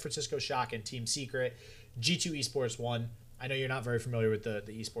 Esports, San Francisco Shock, and Team Secret. G2 Esports won. I know you're not very familiar with the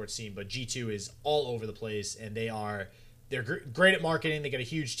esports scene, but G2 is all over the place, and they're great at marketing. They got a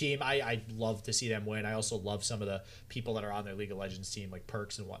huge team. I love to see them win. I also love some of the people that are on their League of Legends team, like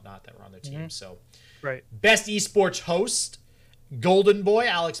Perks and whatnot, that were on their team. So, right. Best esports host, Golden Boy,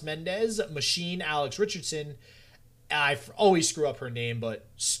 Alex Mendez, Machine, Alex Richardson. I always screw up her name, but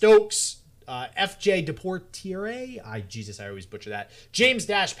Stokes, FJ Deportiere. I always butcher that. James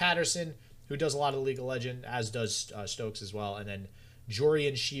Dash Patterson, who does a lot of League of Legends, as does Stokes as well, and then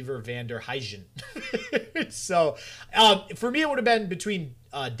Jorian Sheaver Vander Huygen. So, for me, it would have been between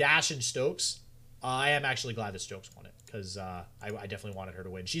Dash and Stokes. I am actually glad that Stokes won it, because I definitely wanted her to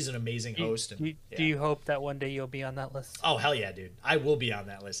win. She's an amazing host. Do you hope that one day you'll be on that list? Oh, hell yeah, dude. I will be on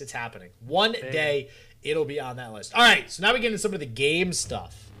that list. It's happening. One day, it'll be on that list. All right, so now we get into some of the game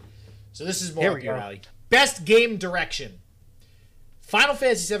stuff. So this is more up your alley. Best game direction. Final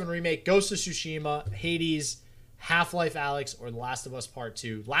Fantasy VII Remake, Ghost of Tsushima, Hades, Half-Life Alyx, or The Last of Us Part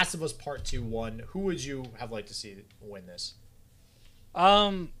 2. Last of Us Part 2 won. Who would you have liked to see win this?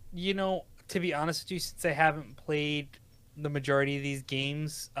 To be honest with you, since I haven't played the majority of these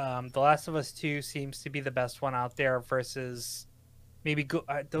games, The Last of Us 2 seems to be the best one out there versus maybe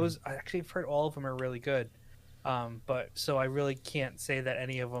those. I actually have heard all of them are really good. So I really can't say that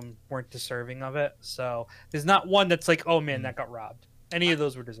any of them weren't deserving of it. So there's not one that's like, oh man, that got robbed. Any of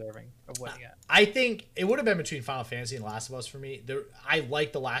those were deserving of winning it. I think it would have been between Final Fantasy and Last of Us for me. I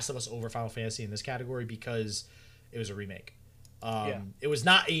like The Last of Us over Final Fantasy in this category because it was a remake. It was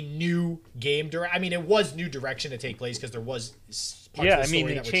not a new game. I mean, it was new direction to take place because there was parts of the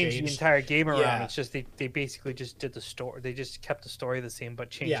story that were changed the entire game around. Yeah. It's just they basically just did the story. They just kept the story the same, but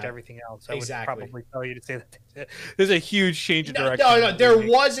changed everything else. I would probably tell you to say that there's a huge change of direction. No, there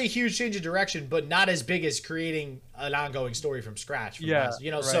was a huge change of direction, but not as big as creating an ongoing story from scratch.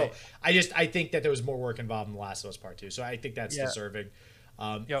 So I think that there was more work involved in The Last of Us Part 2. So I think that's deserving.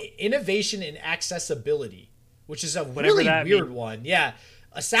 Innovation and accessibility, which is a really weird one. Yeah.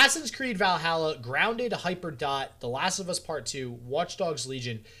 Assassin's Creed Valhalla, Grounded, Hyperdot, The Last of Us Part 2, Watch Dogs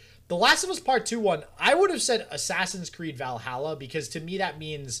Legion. The Last of Us Part 2 one, I would have said Assassin's Creed Valhalla because to me that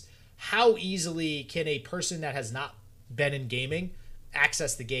means how easily can a person that has not been in gaming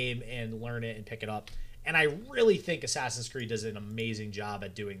access the game and learn it and pick it up. And I really think Assassin's Creed does an amazing job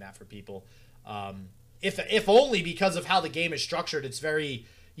at doing that for people. If only because of how the game is structured, it's very...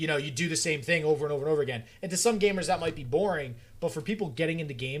 you do the same thing over and over and over again. And to some gamers, that might be boring. But for people getting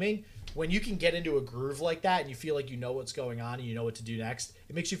into gaming, when you can get into a groove like that and you feel like you know what's going on and you know what to do next,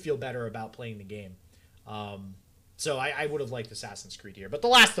 it makes you feel better about playing the game. So I would have liked Assassin's Creed here. But The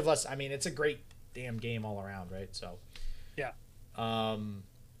Last of Us, I mean, it's a great damn game all around, right? So, yeah.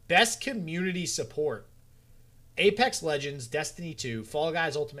 Best community support. Apex Legends, Destiny 2, Fall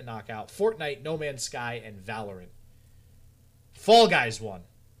Guys Ultimate Knockout, Fortnite, No Man's Sky, and Valorant. Fall Guys won.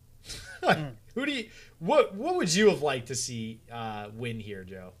 What would you have liked to see win here,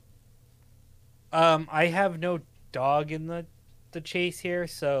 Joe? I have no dog in the chase here,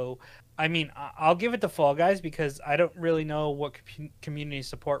 so I mean I'll give it to Fall Guys because I don't really know what community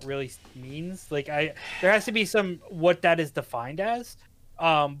support really means. Like there has to be some what that is defined as.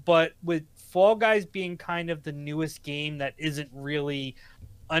 But with Fall Guys being kind of the newest game that isn't really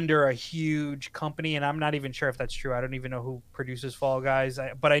under a huge company, and I'm not even sure if that's true. I don't even know who produces Fall Guys,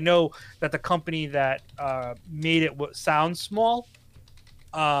 but I know that the company that made it sounds small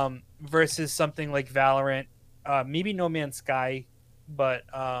versus something like Valorant, maybe No Man's Sky, but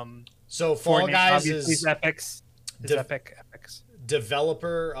so Fall Fortnite, Guys is Epic's. Epic's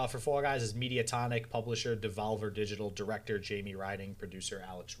developer for Fall Guys is Mediatonic, publisher Devolver Digital, director Jamie Riding, producer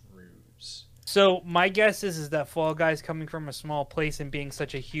Alex Ruse. So my guess is that Fall Guys coming from a small place and being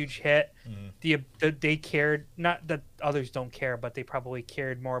such a huge hit, they cared, not that others don't care, but they probably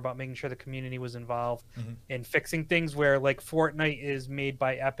cared more about making sure the community was involved in fixing things, where like Fortnite is made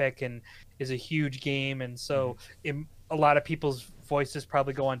by Epic and is a huge game. And so a lot of people's voices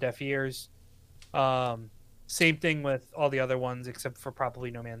probably go on deaf ears. Same thing with all the other ones, except for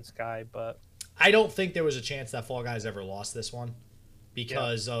probably No Man's Sky. But I don't think there was a chance that Fall Guys ever lost this one.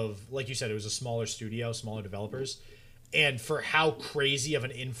 Because of, like you said, it was a smaller studio, smaller developers. And for how crazy of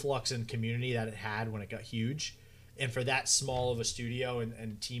an influx in community that it had when it got huge, and for that small of a studio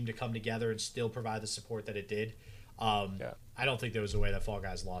and team to come together and still provide the support that it did, I don't think there was a way that Fall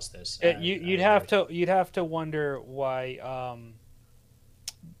Guys lost this. You'd have to wonder why.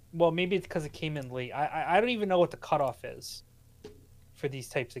 Well, maybe it's because it came in late. I don't even know what the cutoff is for these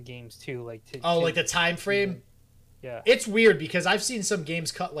types of games too. Like like the time frame. Yeah, it's weird because I've seen some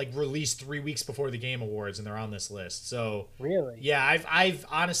games released 3 weeks before the Game Awards and they're on this list. So really, yeah, I've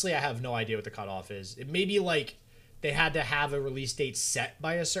honestly I have no idea what the cutoff is. It may be like they had to have a release date set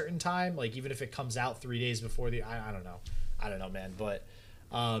by a certain time, like even if it comes out 3 days before I don't know, man. But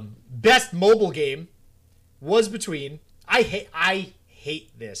best mobile game was between I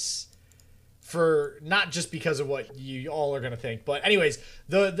hate this. For not just because of what you all are gonna think, but anyways,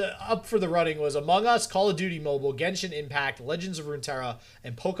 the up for the running was Among Us, Call of Duty Mobile, Genshin Impact, Legends of Runeterra,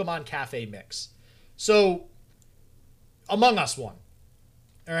 and Pokemon Cafe Mix. So, Among Us won.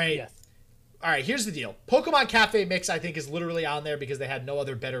 All right. Yes. All right. Here's the deal. Pokemon Cafe Mix, I think, is literally on there because they had no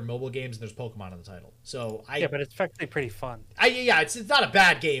other better mobile games, and there's Pokemon in the title. So but it's actually pretty fun. It's not a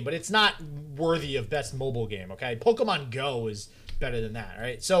bad game, but it's not worthy of best mobile game. Okay. Pokemon Go is better than that. All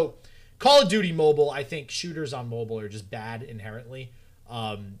right. So. Call of Duty Mobile, I think shooters on mobile are just bad inherently.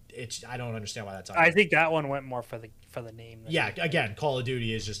 I don't understand why that's on. I think that one went more for the name. Yeah, again, Call of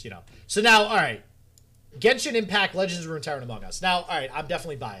Duty is just, So now, all right. Genshin Impact, Legends of Runeterra, and Among Us. Now, all right, I'm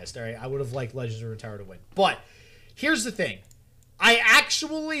definitely biased, all right? I would have liked Legends of Runeterra to win. But here's the thing. I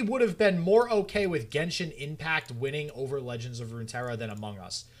actually would have been more okay with Genshin Impact winning over Legends of Runeterra than Among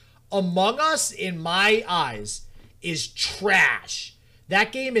Us. Among Us, in my eyes, is trash.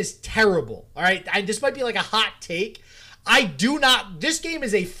 That game is terrible, all right? This might be like a hot take. This game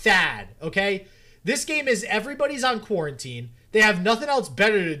is a fad, okay? This game is everybody's on quarantine. They have nothing else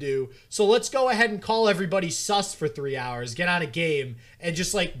better to do. So let's go ahead and call everybody sus for 3 hours, get on a game, and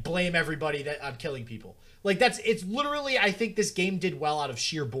just like blame everybody that I'm killing people. Like it's literally, I think this game did well out of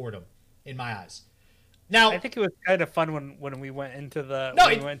sheer boredom in my eyes. Now I think it was kind of fun when we went into the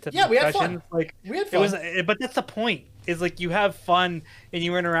we had fun. Like we had fun. But that's the point. Is like you have fun and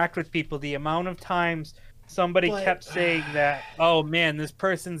you interact with people. The amount of times somebody kept saying that, oh man, this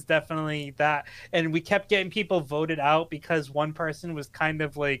person's definitely that, and we kept getting people voted out because one person was kind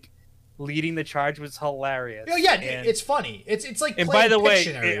of like leading the charge was hilarious. Oh yeah, it's funny. It's like. And by the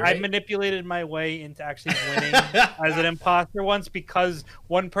way, right? I manipulated my way into actually winning as an imposter once because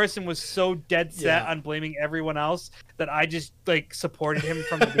one person was so dead set on blaming everyone else that I just like supported him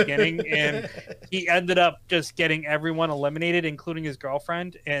from the beginning, and he ended up just getting everyone eliminated, including his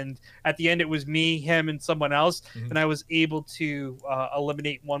girlfriend. And at the end, it was me, him, and someone else, and I was able to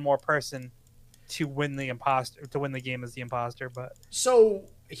eliminate one more person to win the game as the imposter. But so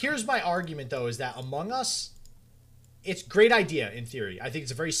here's my argument though, is that Among Us, it's a great idea in theory. I think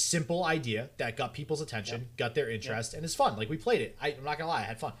it's a very simple idea that got people's attention, got their interest, and it's fun. Like we played it. I'm not gonna lie, I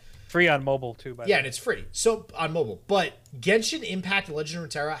had fun. Free on mobile too, by the way. And it's free. So on mobile. But Genshin Impact and Legend of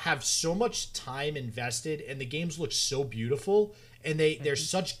Runeterra have so much time invested, and the games look so beautiful, and there's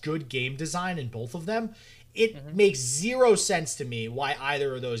such good game design in both of them. It makes zero sense to me why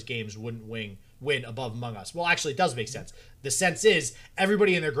either of those games wouldn't win above Among Us. Well, actually, it does make sense. The sense is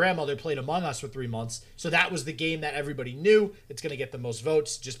everybody and their grandmother played Among Us for 3 months, so that was the game that everybody knew. It's going to get the most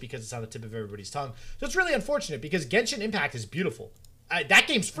votes just because it's on the tip of everybody's tongue. So it's really unfortunate because Genshin Impact is beautiful. That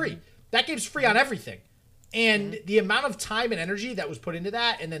game's free. That game's free on everything. And the amount of time and energy that was put into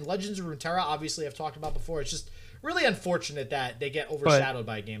that, and then Legends of Runeterra, obviously I've talked about before, it's just really unfortunate that they get overshadowed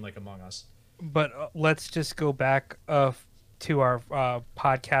by a game like Among Us. But let's just go back to our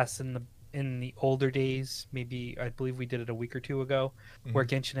podcasts in the older days. Maybe I believe we did it a week or two ago, where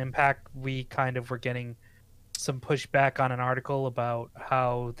Genshin Impact, we kind of were getting some pushback on an article about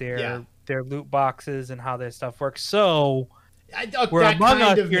how their loot boxes and how their stuff works. So we're Among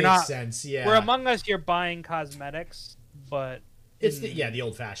Us, you're not. Sense. Yeah, we're Among Us, you're buying cosmetics, but it's the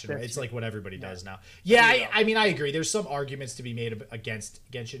old fashioned way. It's like what everybody does now. Yeah, I mean I agree. There's some arguments to be made against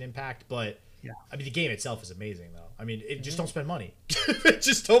Genshin Impact, but. Yeah, I mean the game itself is amazing though. I mean, just don't spend money.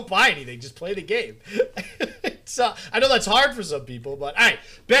 Just don't buy anything. Just play the game. So I know that's hard for some people, but all right,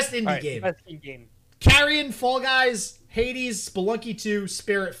 best indie game. Best indie game. Carrion, Fall Guys, Hades, Spelunky 2,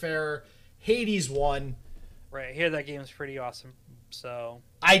 Spiritfarer. Hades 1. Right, I hear that game's pretty awesome. So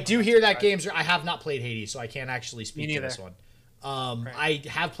I do hear that game's. I have not played Hades, so I can't actually speak to this one. I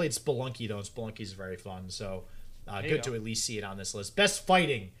have played Spelunky though, and Spelunky's very fun. So good to at least see it on this list. Best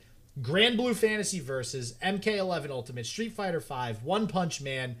fighting. Grand Blue Fantasy Versus, MK11 Ultimate, Street Fighter V, One Punch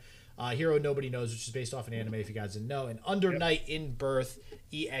Man, Hero Nobody Knows, which is based off an anime if you guys didn't know, and Under Night in Birth,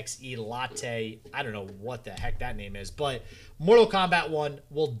 EXE Latte. I don't know what the heck that name is, but Mortal Kombat 1,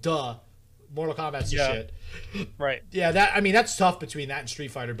 well, duh. Mortal Kombat's the shit. Right. Yeah, that's tough between that and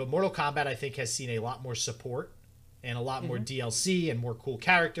Street Fighter, but Mortal Kombat, I think, has seen a lot more support and a lot more DLC and more cool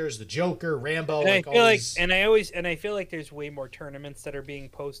characters. The Joker, Rambo, and I feel like there's way more tournaments that are being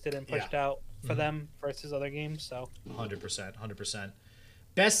posted and pushed out for them versus other games. So 100%.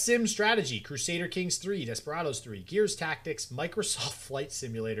 Best sim strategy: Crusader Kings 3, Desperados 3, Gears Tactics, Microsoft Flight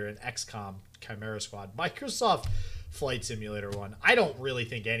Simulator, and XCOM Chimera Squad. Microsoft Flight Simulator 1. I don't really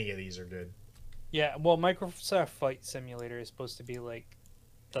think any of these are good. Yeah, well, Microsoft Flight Simulator is supposed to be like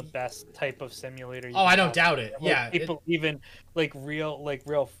the best type of simulator. I don't doubt it. Yeah, people even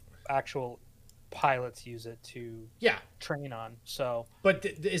real actual pilots use it to train on. So, but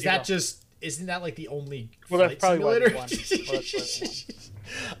isn't that like the only flight simulator?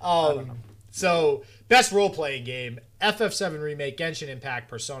 One. So best role playing game: FF7 Remake, Genshin Impact,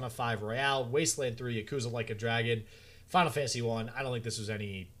 Persona 5 Royale, Wasteland 3, Yakuza Like a Dragon, Final Fantasy 1. I don't think this was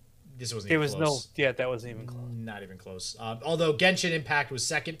any. This wasn't even close. That wasn't even close. Not even close. Although Genshin Impact was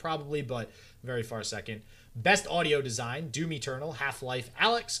second probably, but very far second. Best audio design: Doom Eternal, Half-Life,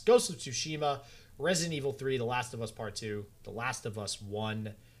 Alex, Ghost of Tsushima, Resident Evil 3, The Last of Us Part 2, The Last of Us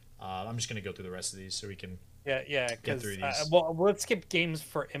 1. I'm just going to go through the rest of these so we can get through these. Let's skip games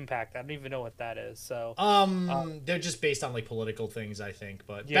for Impact. I don't even know what that is. So they're just based on like political things, I think.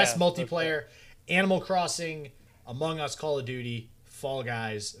 But best multiplayer: Animal Crossing, Among Us, Call of Duty, Fall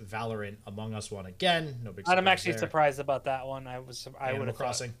Guys, Valorant, Among Us 1 again. No big surprise. I'm actually surprised about that one. I would have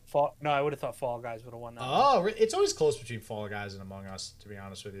Crossing. I would have thought Fall Guys would have won that. Oh, it's always close between Fall Guys and Among Us, to be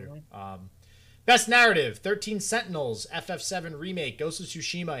honest with you. Best narrative: 13 Sentinels, FF7 Remake, Ghost of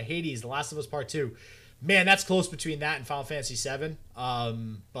Tsushima, Hades, The Last of Us Part 2. Man, that's close between that and Final Fantasy 7.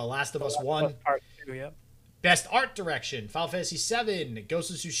 But Last of Us 1. Part 2, yep. Best art direction: Final Fantasy VII, Ghost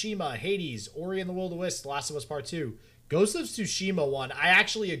of Tsushima, Hades, Ori and the Will of the Wisps, The Last of Us Part 2. Ghost of Tsushima won. I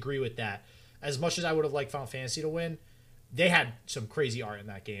actually agree with that. As much as I would have liked Final Fantasy to win, they had some crazy art in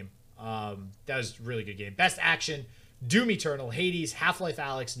that game. That was a really good game. Best action: Doom Eternal, Hades, Half-Life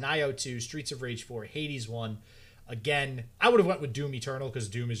Alyx, Nioh 2, Streets of Rage 4, Hades 1. Again, I would have went with Doom Eternal because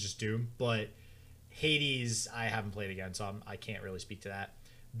Doom is just Doom, but Hades I haven't played again, so I can't really speak to that.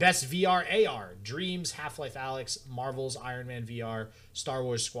 Best VR AR: Dreams, Half-Life Alyx, Marvel's Iron Man VR, Star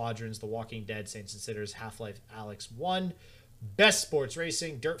Wars Squadrons, The Walking Dead, Saints and Sinners, Half-Life Alyx 1. Best sports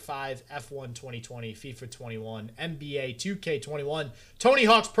racing: Dirt 5, F1 2020, FIFA 21, NBA 2K21, Tony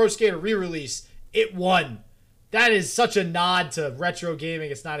Hawk's Pro Skater re-release. It won. That is such a nod to retro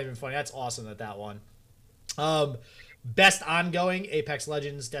gaming. It's not even funny. That's awesome that won. Best ongoing: Apex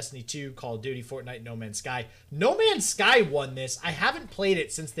Legends, Destiny 2, Call of Duty, Fortnite, No Man's Sky. No Man's Sky won this. I haven't played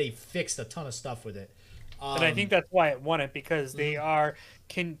it since they fixed a ton of stuff with it. And I think that's why it won it, because they are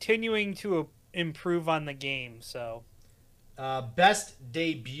continuing to improve on the game. So, best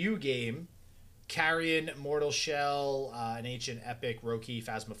debut game: Carrion, Mortal Shell, An Ancient Epic, Roki,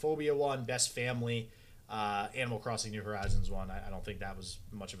 Phasmophobia won. Best family: Animal Crossing New Horizons won. I don't think that was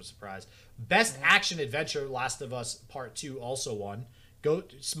much of a surprise. Best action adventure: Last of Us Part 2 also won.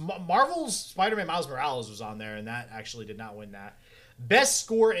 Marvel's Spider-Man Miles Morales was on there, and that actually did not win that. Best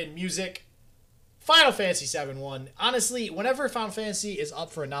score and music: Final Fantasy VII won. Honestly, whenever Final Fantasy is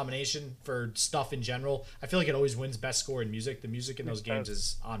up for a nomination for stuff in general, I feel like it always wins best score and music. The music in those games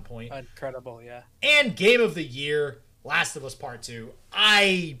is on point. Incredible, yeah. And Game of the Year: Last of Us Part 2.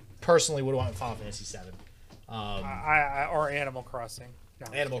 I personally would have went Final Fantasy VII. Or Animal Crossing.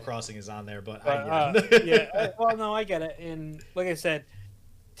 No, Animal Crossing is on there, but yeah. Well, no, I get it. And like I said,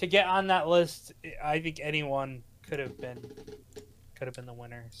 to get on that list, I think anyone could have been the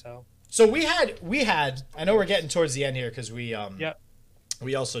winner. So we had. I know we're getting towards the end here because we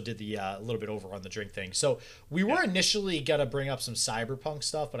we also did the little bit over on the drink thing. So we were initially gonna bring up some Cyberpunk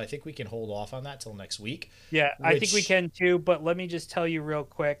stuff, but I think we can hold off on that till next week. Yeah, I think we can too. But let me just tell you real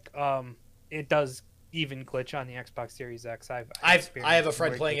quick. It does even glitch on the Xbox Series X. I have a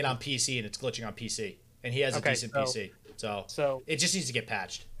friend playing it on PC, and it's glitching on PC, and he has a decent PC. So it just needs to get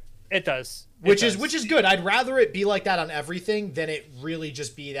patched. It does. Which is good. I'd rather it be like that on everything than it really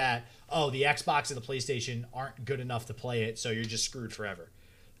just be that, oh, the Xbox and the PlayStation aren't good enough to play it, so you're just screwed forever.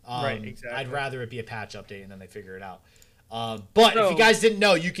 Right, exactly. I'd rather it be a patch update and then they figure it out. But if you guys didn't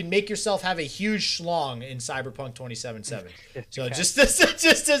know, you can make yourself have a huge schlong in Cyberpunk 2077. So just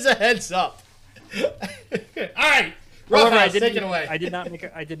as a heads up. All right. Roughhouse, take it away. I did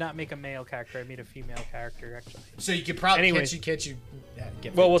not make a male character. I made a female character, actually. So you could probably can't you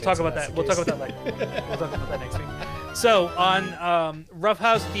get we'll talk about that. We'll talk about that later. We'll talk about that next week. So on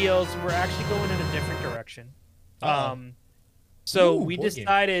Roughhouse deals, we're actually going in a different direction. So we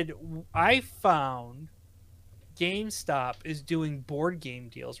decided. I found GameStop is doing board game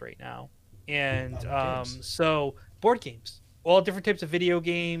deals right now, and so board games, all different types of video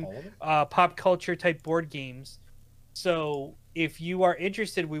game, pop culture type board games. So if you are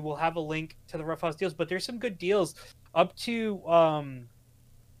interested, we will have a link to the Roughhouse deals. But there's some good deals up to.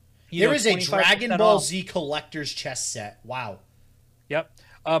 There is a Dragon Ball Z collector's chess set. Wow. Yep.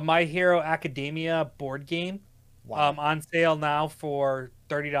 My Hero Academia board game. Wow. On sale now for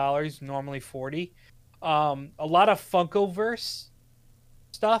 $30, normally $40. A lot of Funkoverse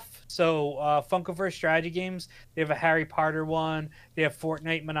stuff. So Funkoverse strategy games. They have a Harry Potter one. They have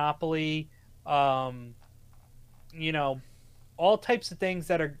Fortnite Monopoly. All types of things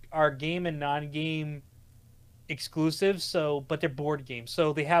that are game and non-game exclusives. So, but they're board games.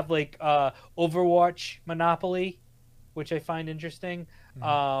 So they have like Overwatch Monopoly, which I find interesting.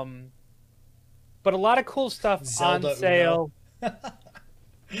 Mm-hmm. But a lot of cool stuff Zelda on sale.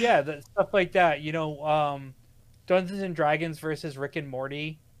 Yeah, stuff like that. Dungeons and Dragons versus Rick and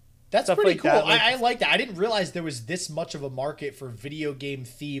Morty. That's pretty cool. I like that. I didn't realize there was this much of a market for video game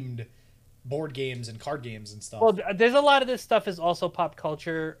themed board games and card games and stuff. Well, there's a lot of this stuff is also pop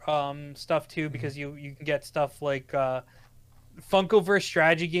culture stuff too, because you can get stuff like Funkoverse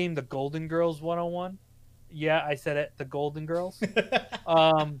strategy game, The Golden Girls 101. Yeah, I said it, The Golden Girls.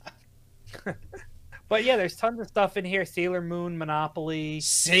 But yeah, there's tons of stuff in here. Sailor Moon Monopoly.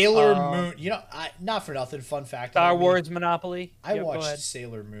 Sailor Moon. Not for nothing. Fun fact. Star Wars Monopoly. I watched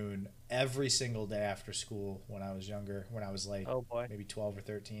Sailor Moon every single day after school when I was younger. When I was like, maybe 12 or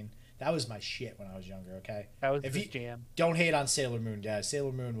 13. That was my shit when I was younger. Okay. That was his jam. Don't hate on Sailor Moon, guys.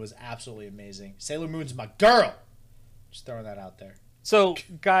 Sailor Moon was absolutely amazing. Sailor Moon's my girl. Just throwing that out there. So,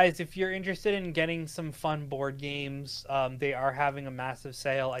 guys, if you're interested in getting some fun board games, they are having a massive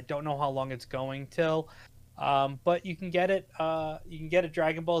sale. I don't know how long it's going till. But you can get it. You can get a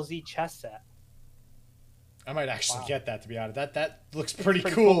Dragon Ball Z chess set. I might actually get that, to be honest. That looks Pretty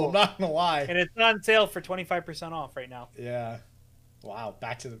pretty cool. cool. I'm not gonna lie. And it's on sale for 25% off right now. Yeah. Wow.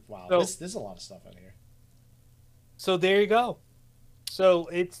 Back to the wow. So- There's a lot of stuff in here. So there you go. So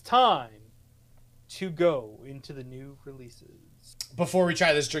it's time to go into the new releases. Before we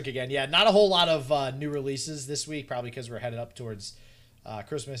try this drink again, yeah, not a whole lot of new releases this week, probably because we're headed up towards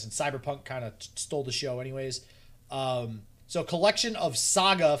Christmas, and Cyberpunk kind of stole the show anyways. So collection of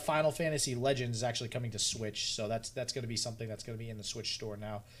Saga Final Fantasy Legends is actually coming to Switch, so that's going to be something that's going to be in the Switch store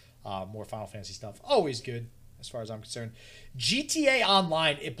now. More Final Fantasy stuff, always good as far as I'm concerned. GTA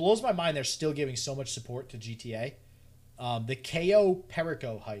Online, it blows my mind they're still giving so much support to GTA. The KO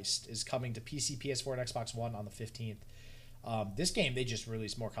Perico heist is coming to PC, PS4, and Xbox One on the 15th. This game, they just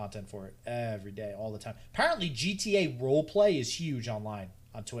release more content for it every day, all the time. Apparently, GTA roleplay is huge online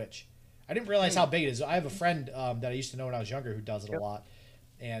on Twitch. I didn't realize how big it is. I have a friend that I used to know when I was younger who does it a lot.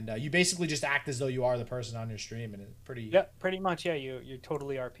 And you basically just act as though you are the person on your stream, and it's pretty... Yep, pretty much, yeah. You're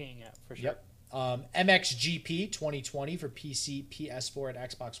totally RPing it, for sure. Yep. MXGP 2020 for PC, PS4, and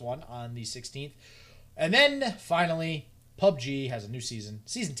Xbox One on the 16th. And then, finally, PUBG has a new season,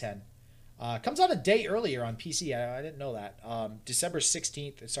 Season 10. Comes out a day earlier on PC. I didn't know that. December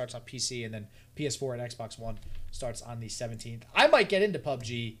 16th, it starts on PC, and then PS4 and Xbox One starts on the 17th. I might get into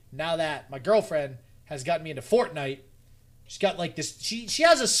PUBG now that my girlfriend has gotten me into Fortnite. She's got like this. She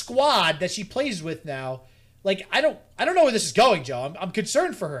has a squad that she plays with now. Like I don't know where this is going, Joe. I'm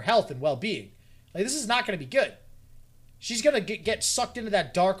concerned for her health and well-being. Like this is not going to be good. She's gonna get sucked into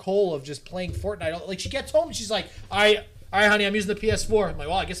that dark hole of just playing Fortnite. Like she gets home and she's like, all right, honey, I'm using the PS4. I'm like,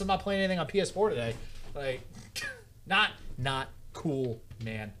 well, I guess I'm not playing anything on PS4 today. Like, not cool,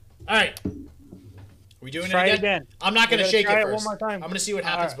 man. All right, are we doing Try it it again? again. I'm not gonna shake it try it first. one more time. I'm gonna see what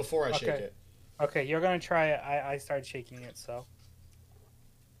happens Alright, before I shake okay. it. Okay, you're gonna try it. I started shaking it, so.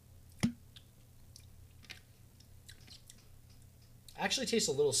 Actually tastes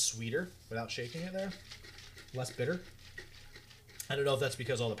a little sweeter without shaking it there. Less bitter. I don't know if that's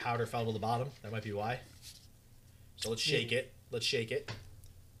because all the powder fell to the bottom. That might be why. So let's shake it. Let's shake it.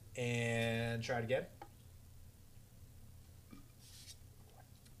 And try it again.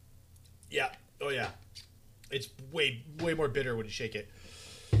 Yeah. Oh yeah. It's way more bitter when you shake it.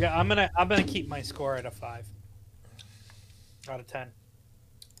 Yeah, I'm gonna keep my score at a 5 out of 10.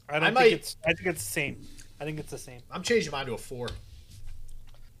 I think it's the same. I think it's the same. I'm changing mine to a 4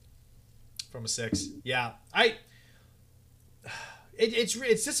 from a 6. Yeah,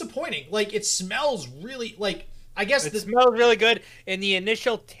 it's disappointing. Like it smells really like I guess it smells really good. And the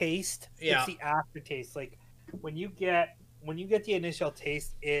initial taste, yeah. It's the aftertaste. Like when you get the initial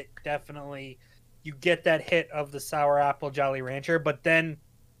taste, it definitely you get that hit of the sour apple Jolly Rancher, but then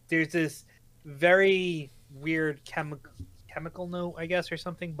there's this very weird chemical note, I guess, or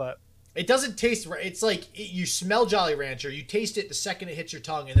something, but it doesn't taste right. It's like you smell Jolly Rancher, you taste it the second it hits your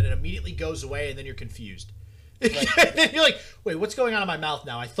tongue, and then it immediately goes away, and then you're confused. Right. Then you're like, wait, what's going on in my mouth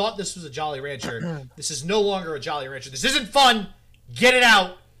now? I thought this was a Jolly Rancher. This is no longer a Jolly Rancher. This isn't fun. Get it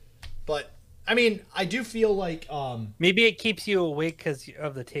out. But, I mean, I do feel like... maybe it keeps you awake because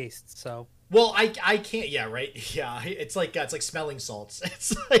of the taste, so... Well, I can't... Yeah, right? Yeah, it's like smelling salts.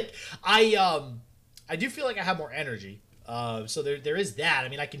 It's like... I do feel like I have more energy. So there is that. I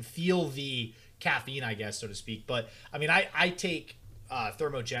mean, I can feel the caffeine, I guess, so to speak. But, I mean, I take...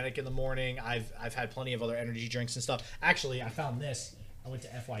 Thermogenic in the morning. I've had plenty of other energy drinks and stuff. Actually, I found this. I went to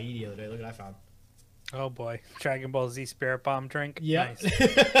FYE the other day. Look what I found. Oh boy, Dragon Ball Z Spirit Bomb drink. Yeah.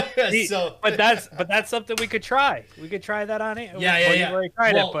 Nice. So, but that's something we could try. We could try that on it. Yeah. You've already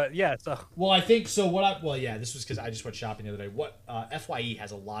tried it, but yeah. So. Well, I think so. This was because I just went shopping the other day. FYE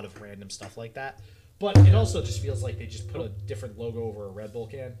has a lot of random stuff like that. But it also just feels like they just put a different logo over a Red Bull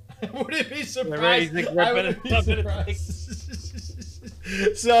can. Wouldn't be surprised. I wouldn't be surprised.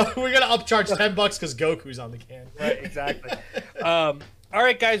 So we're gonna upcharge $10 because Goku's on the can. Right, exactly. All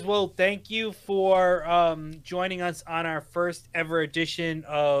right, guys. Well, thank you for joining us on our first ever edition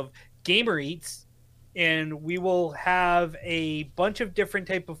of Gamer Eats, and we will have a bunch of different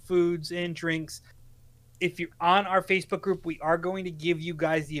type of foods and drinks. If you're on our Facebook group, we are going to give you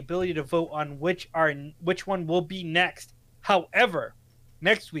guys the ability to vote on which one will be next. However,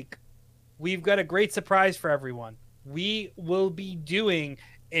 next week, we've got a great surprise for everyone. We will be doing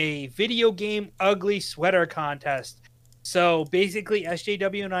a video game ugly sweater contest. So basically,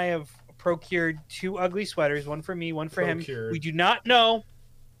 SJW and I have procured 2 ugly sweaters, one for me, one for him. We do not know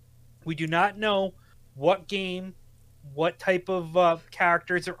what game, what type of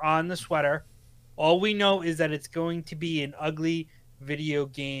characters are on the sweater. All we know is that it's going to be an ugly video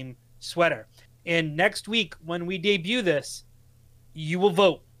game sweater. And next week, when we debut this, you will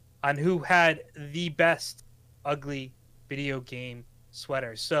vote on who had the best ugly video game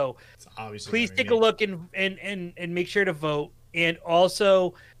sweater. So please take a look and make sure to vote. And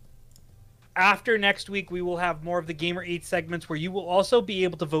also, after next week, we will have more of the Gamer 8 segments where you will also be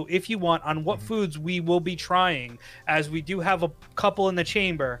able to vote if you want on what foods we will be trying, as we do have a couple in the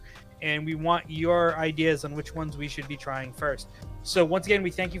chamber, and we want your ideas on which ones we should be trying first. So once again,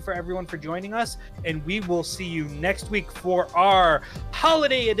 we thank you for everyone for joining us, and we will see you next week for our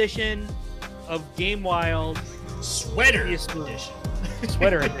holiday edition of Game Wild Sweater Edition.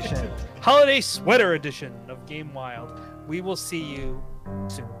 Sweater Edition. Holiday Sweater Edition of Game Wild. We will see you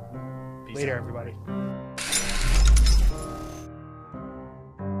soon. Later, everybody.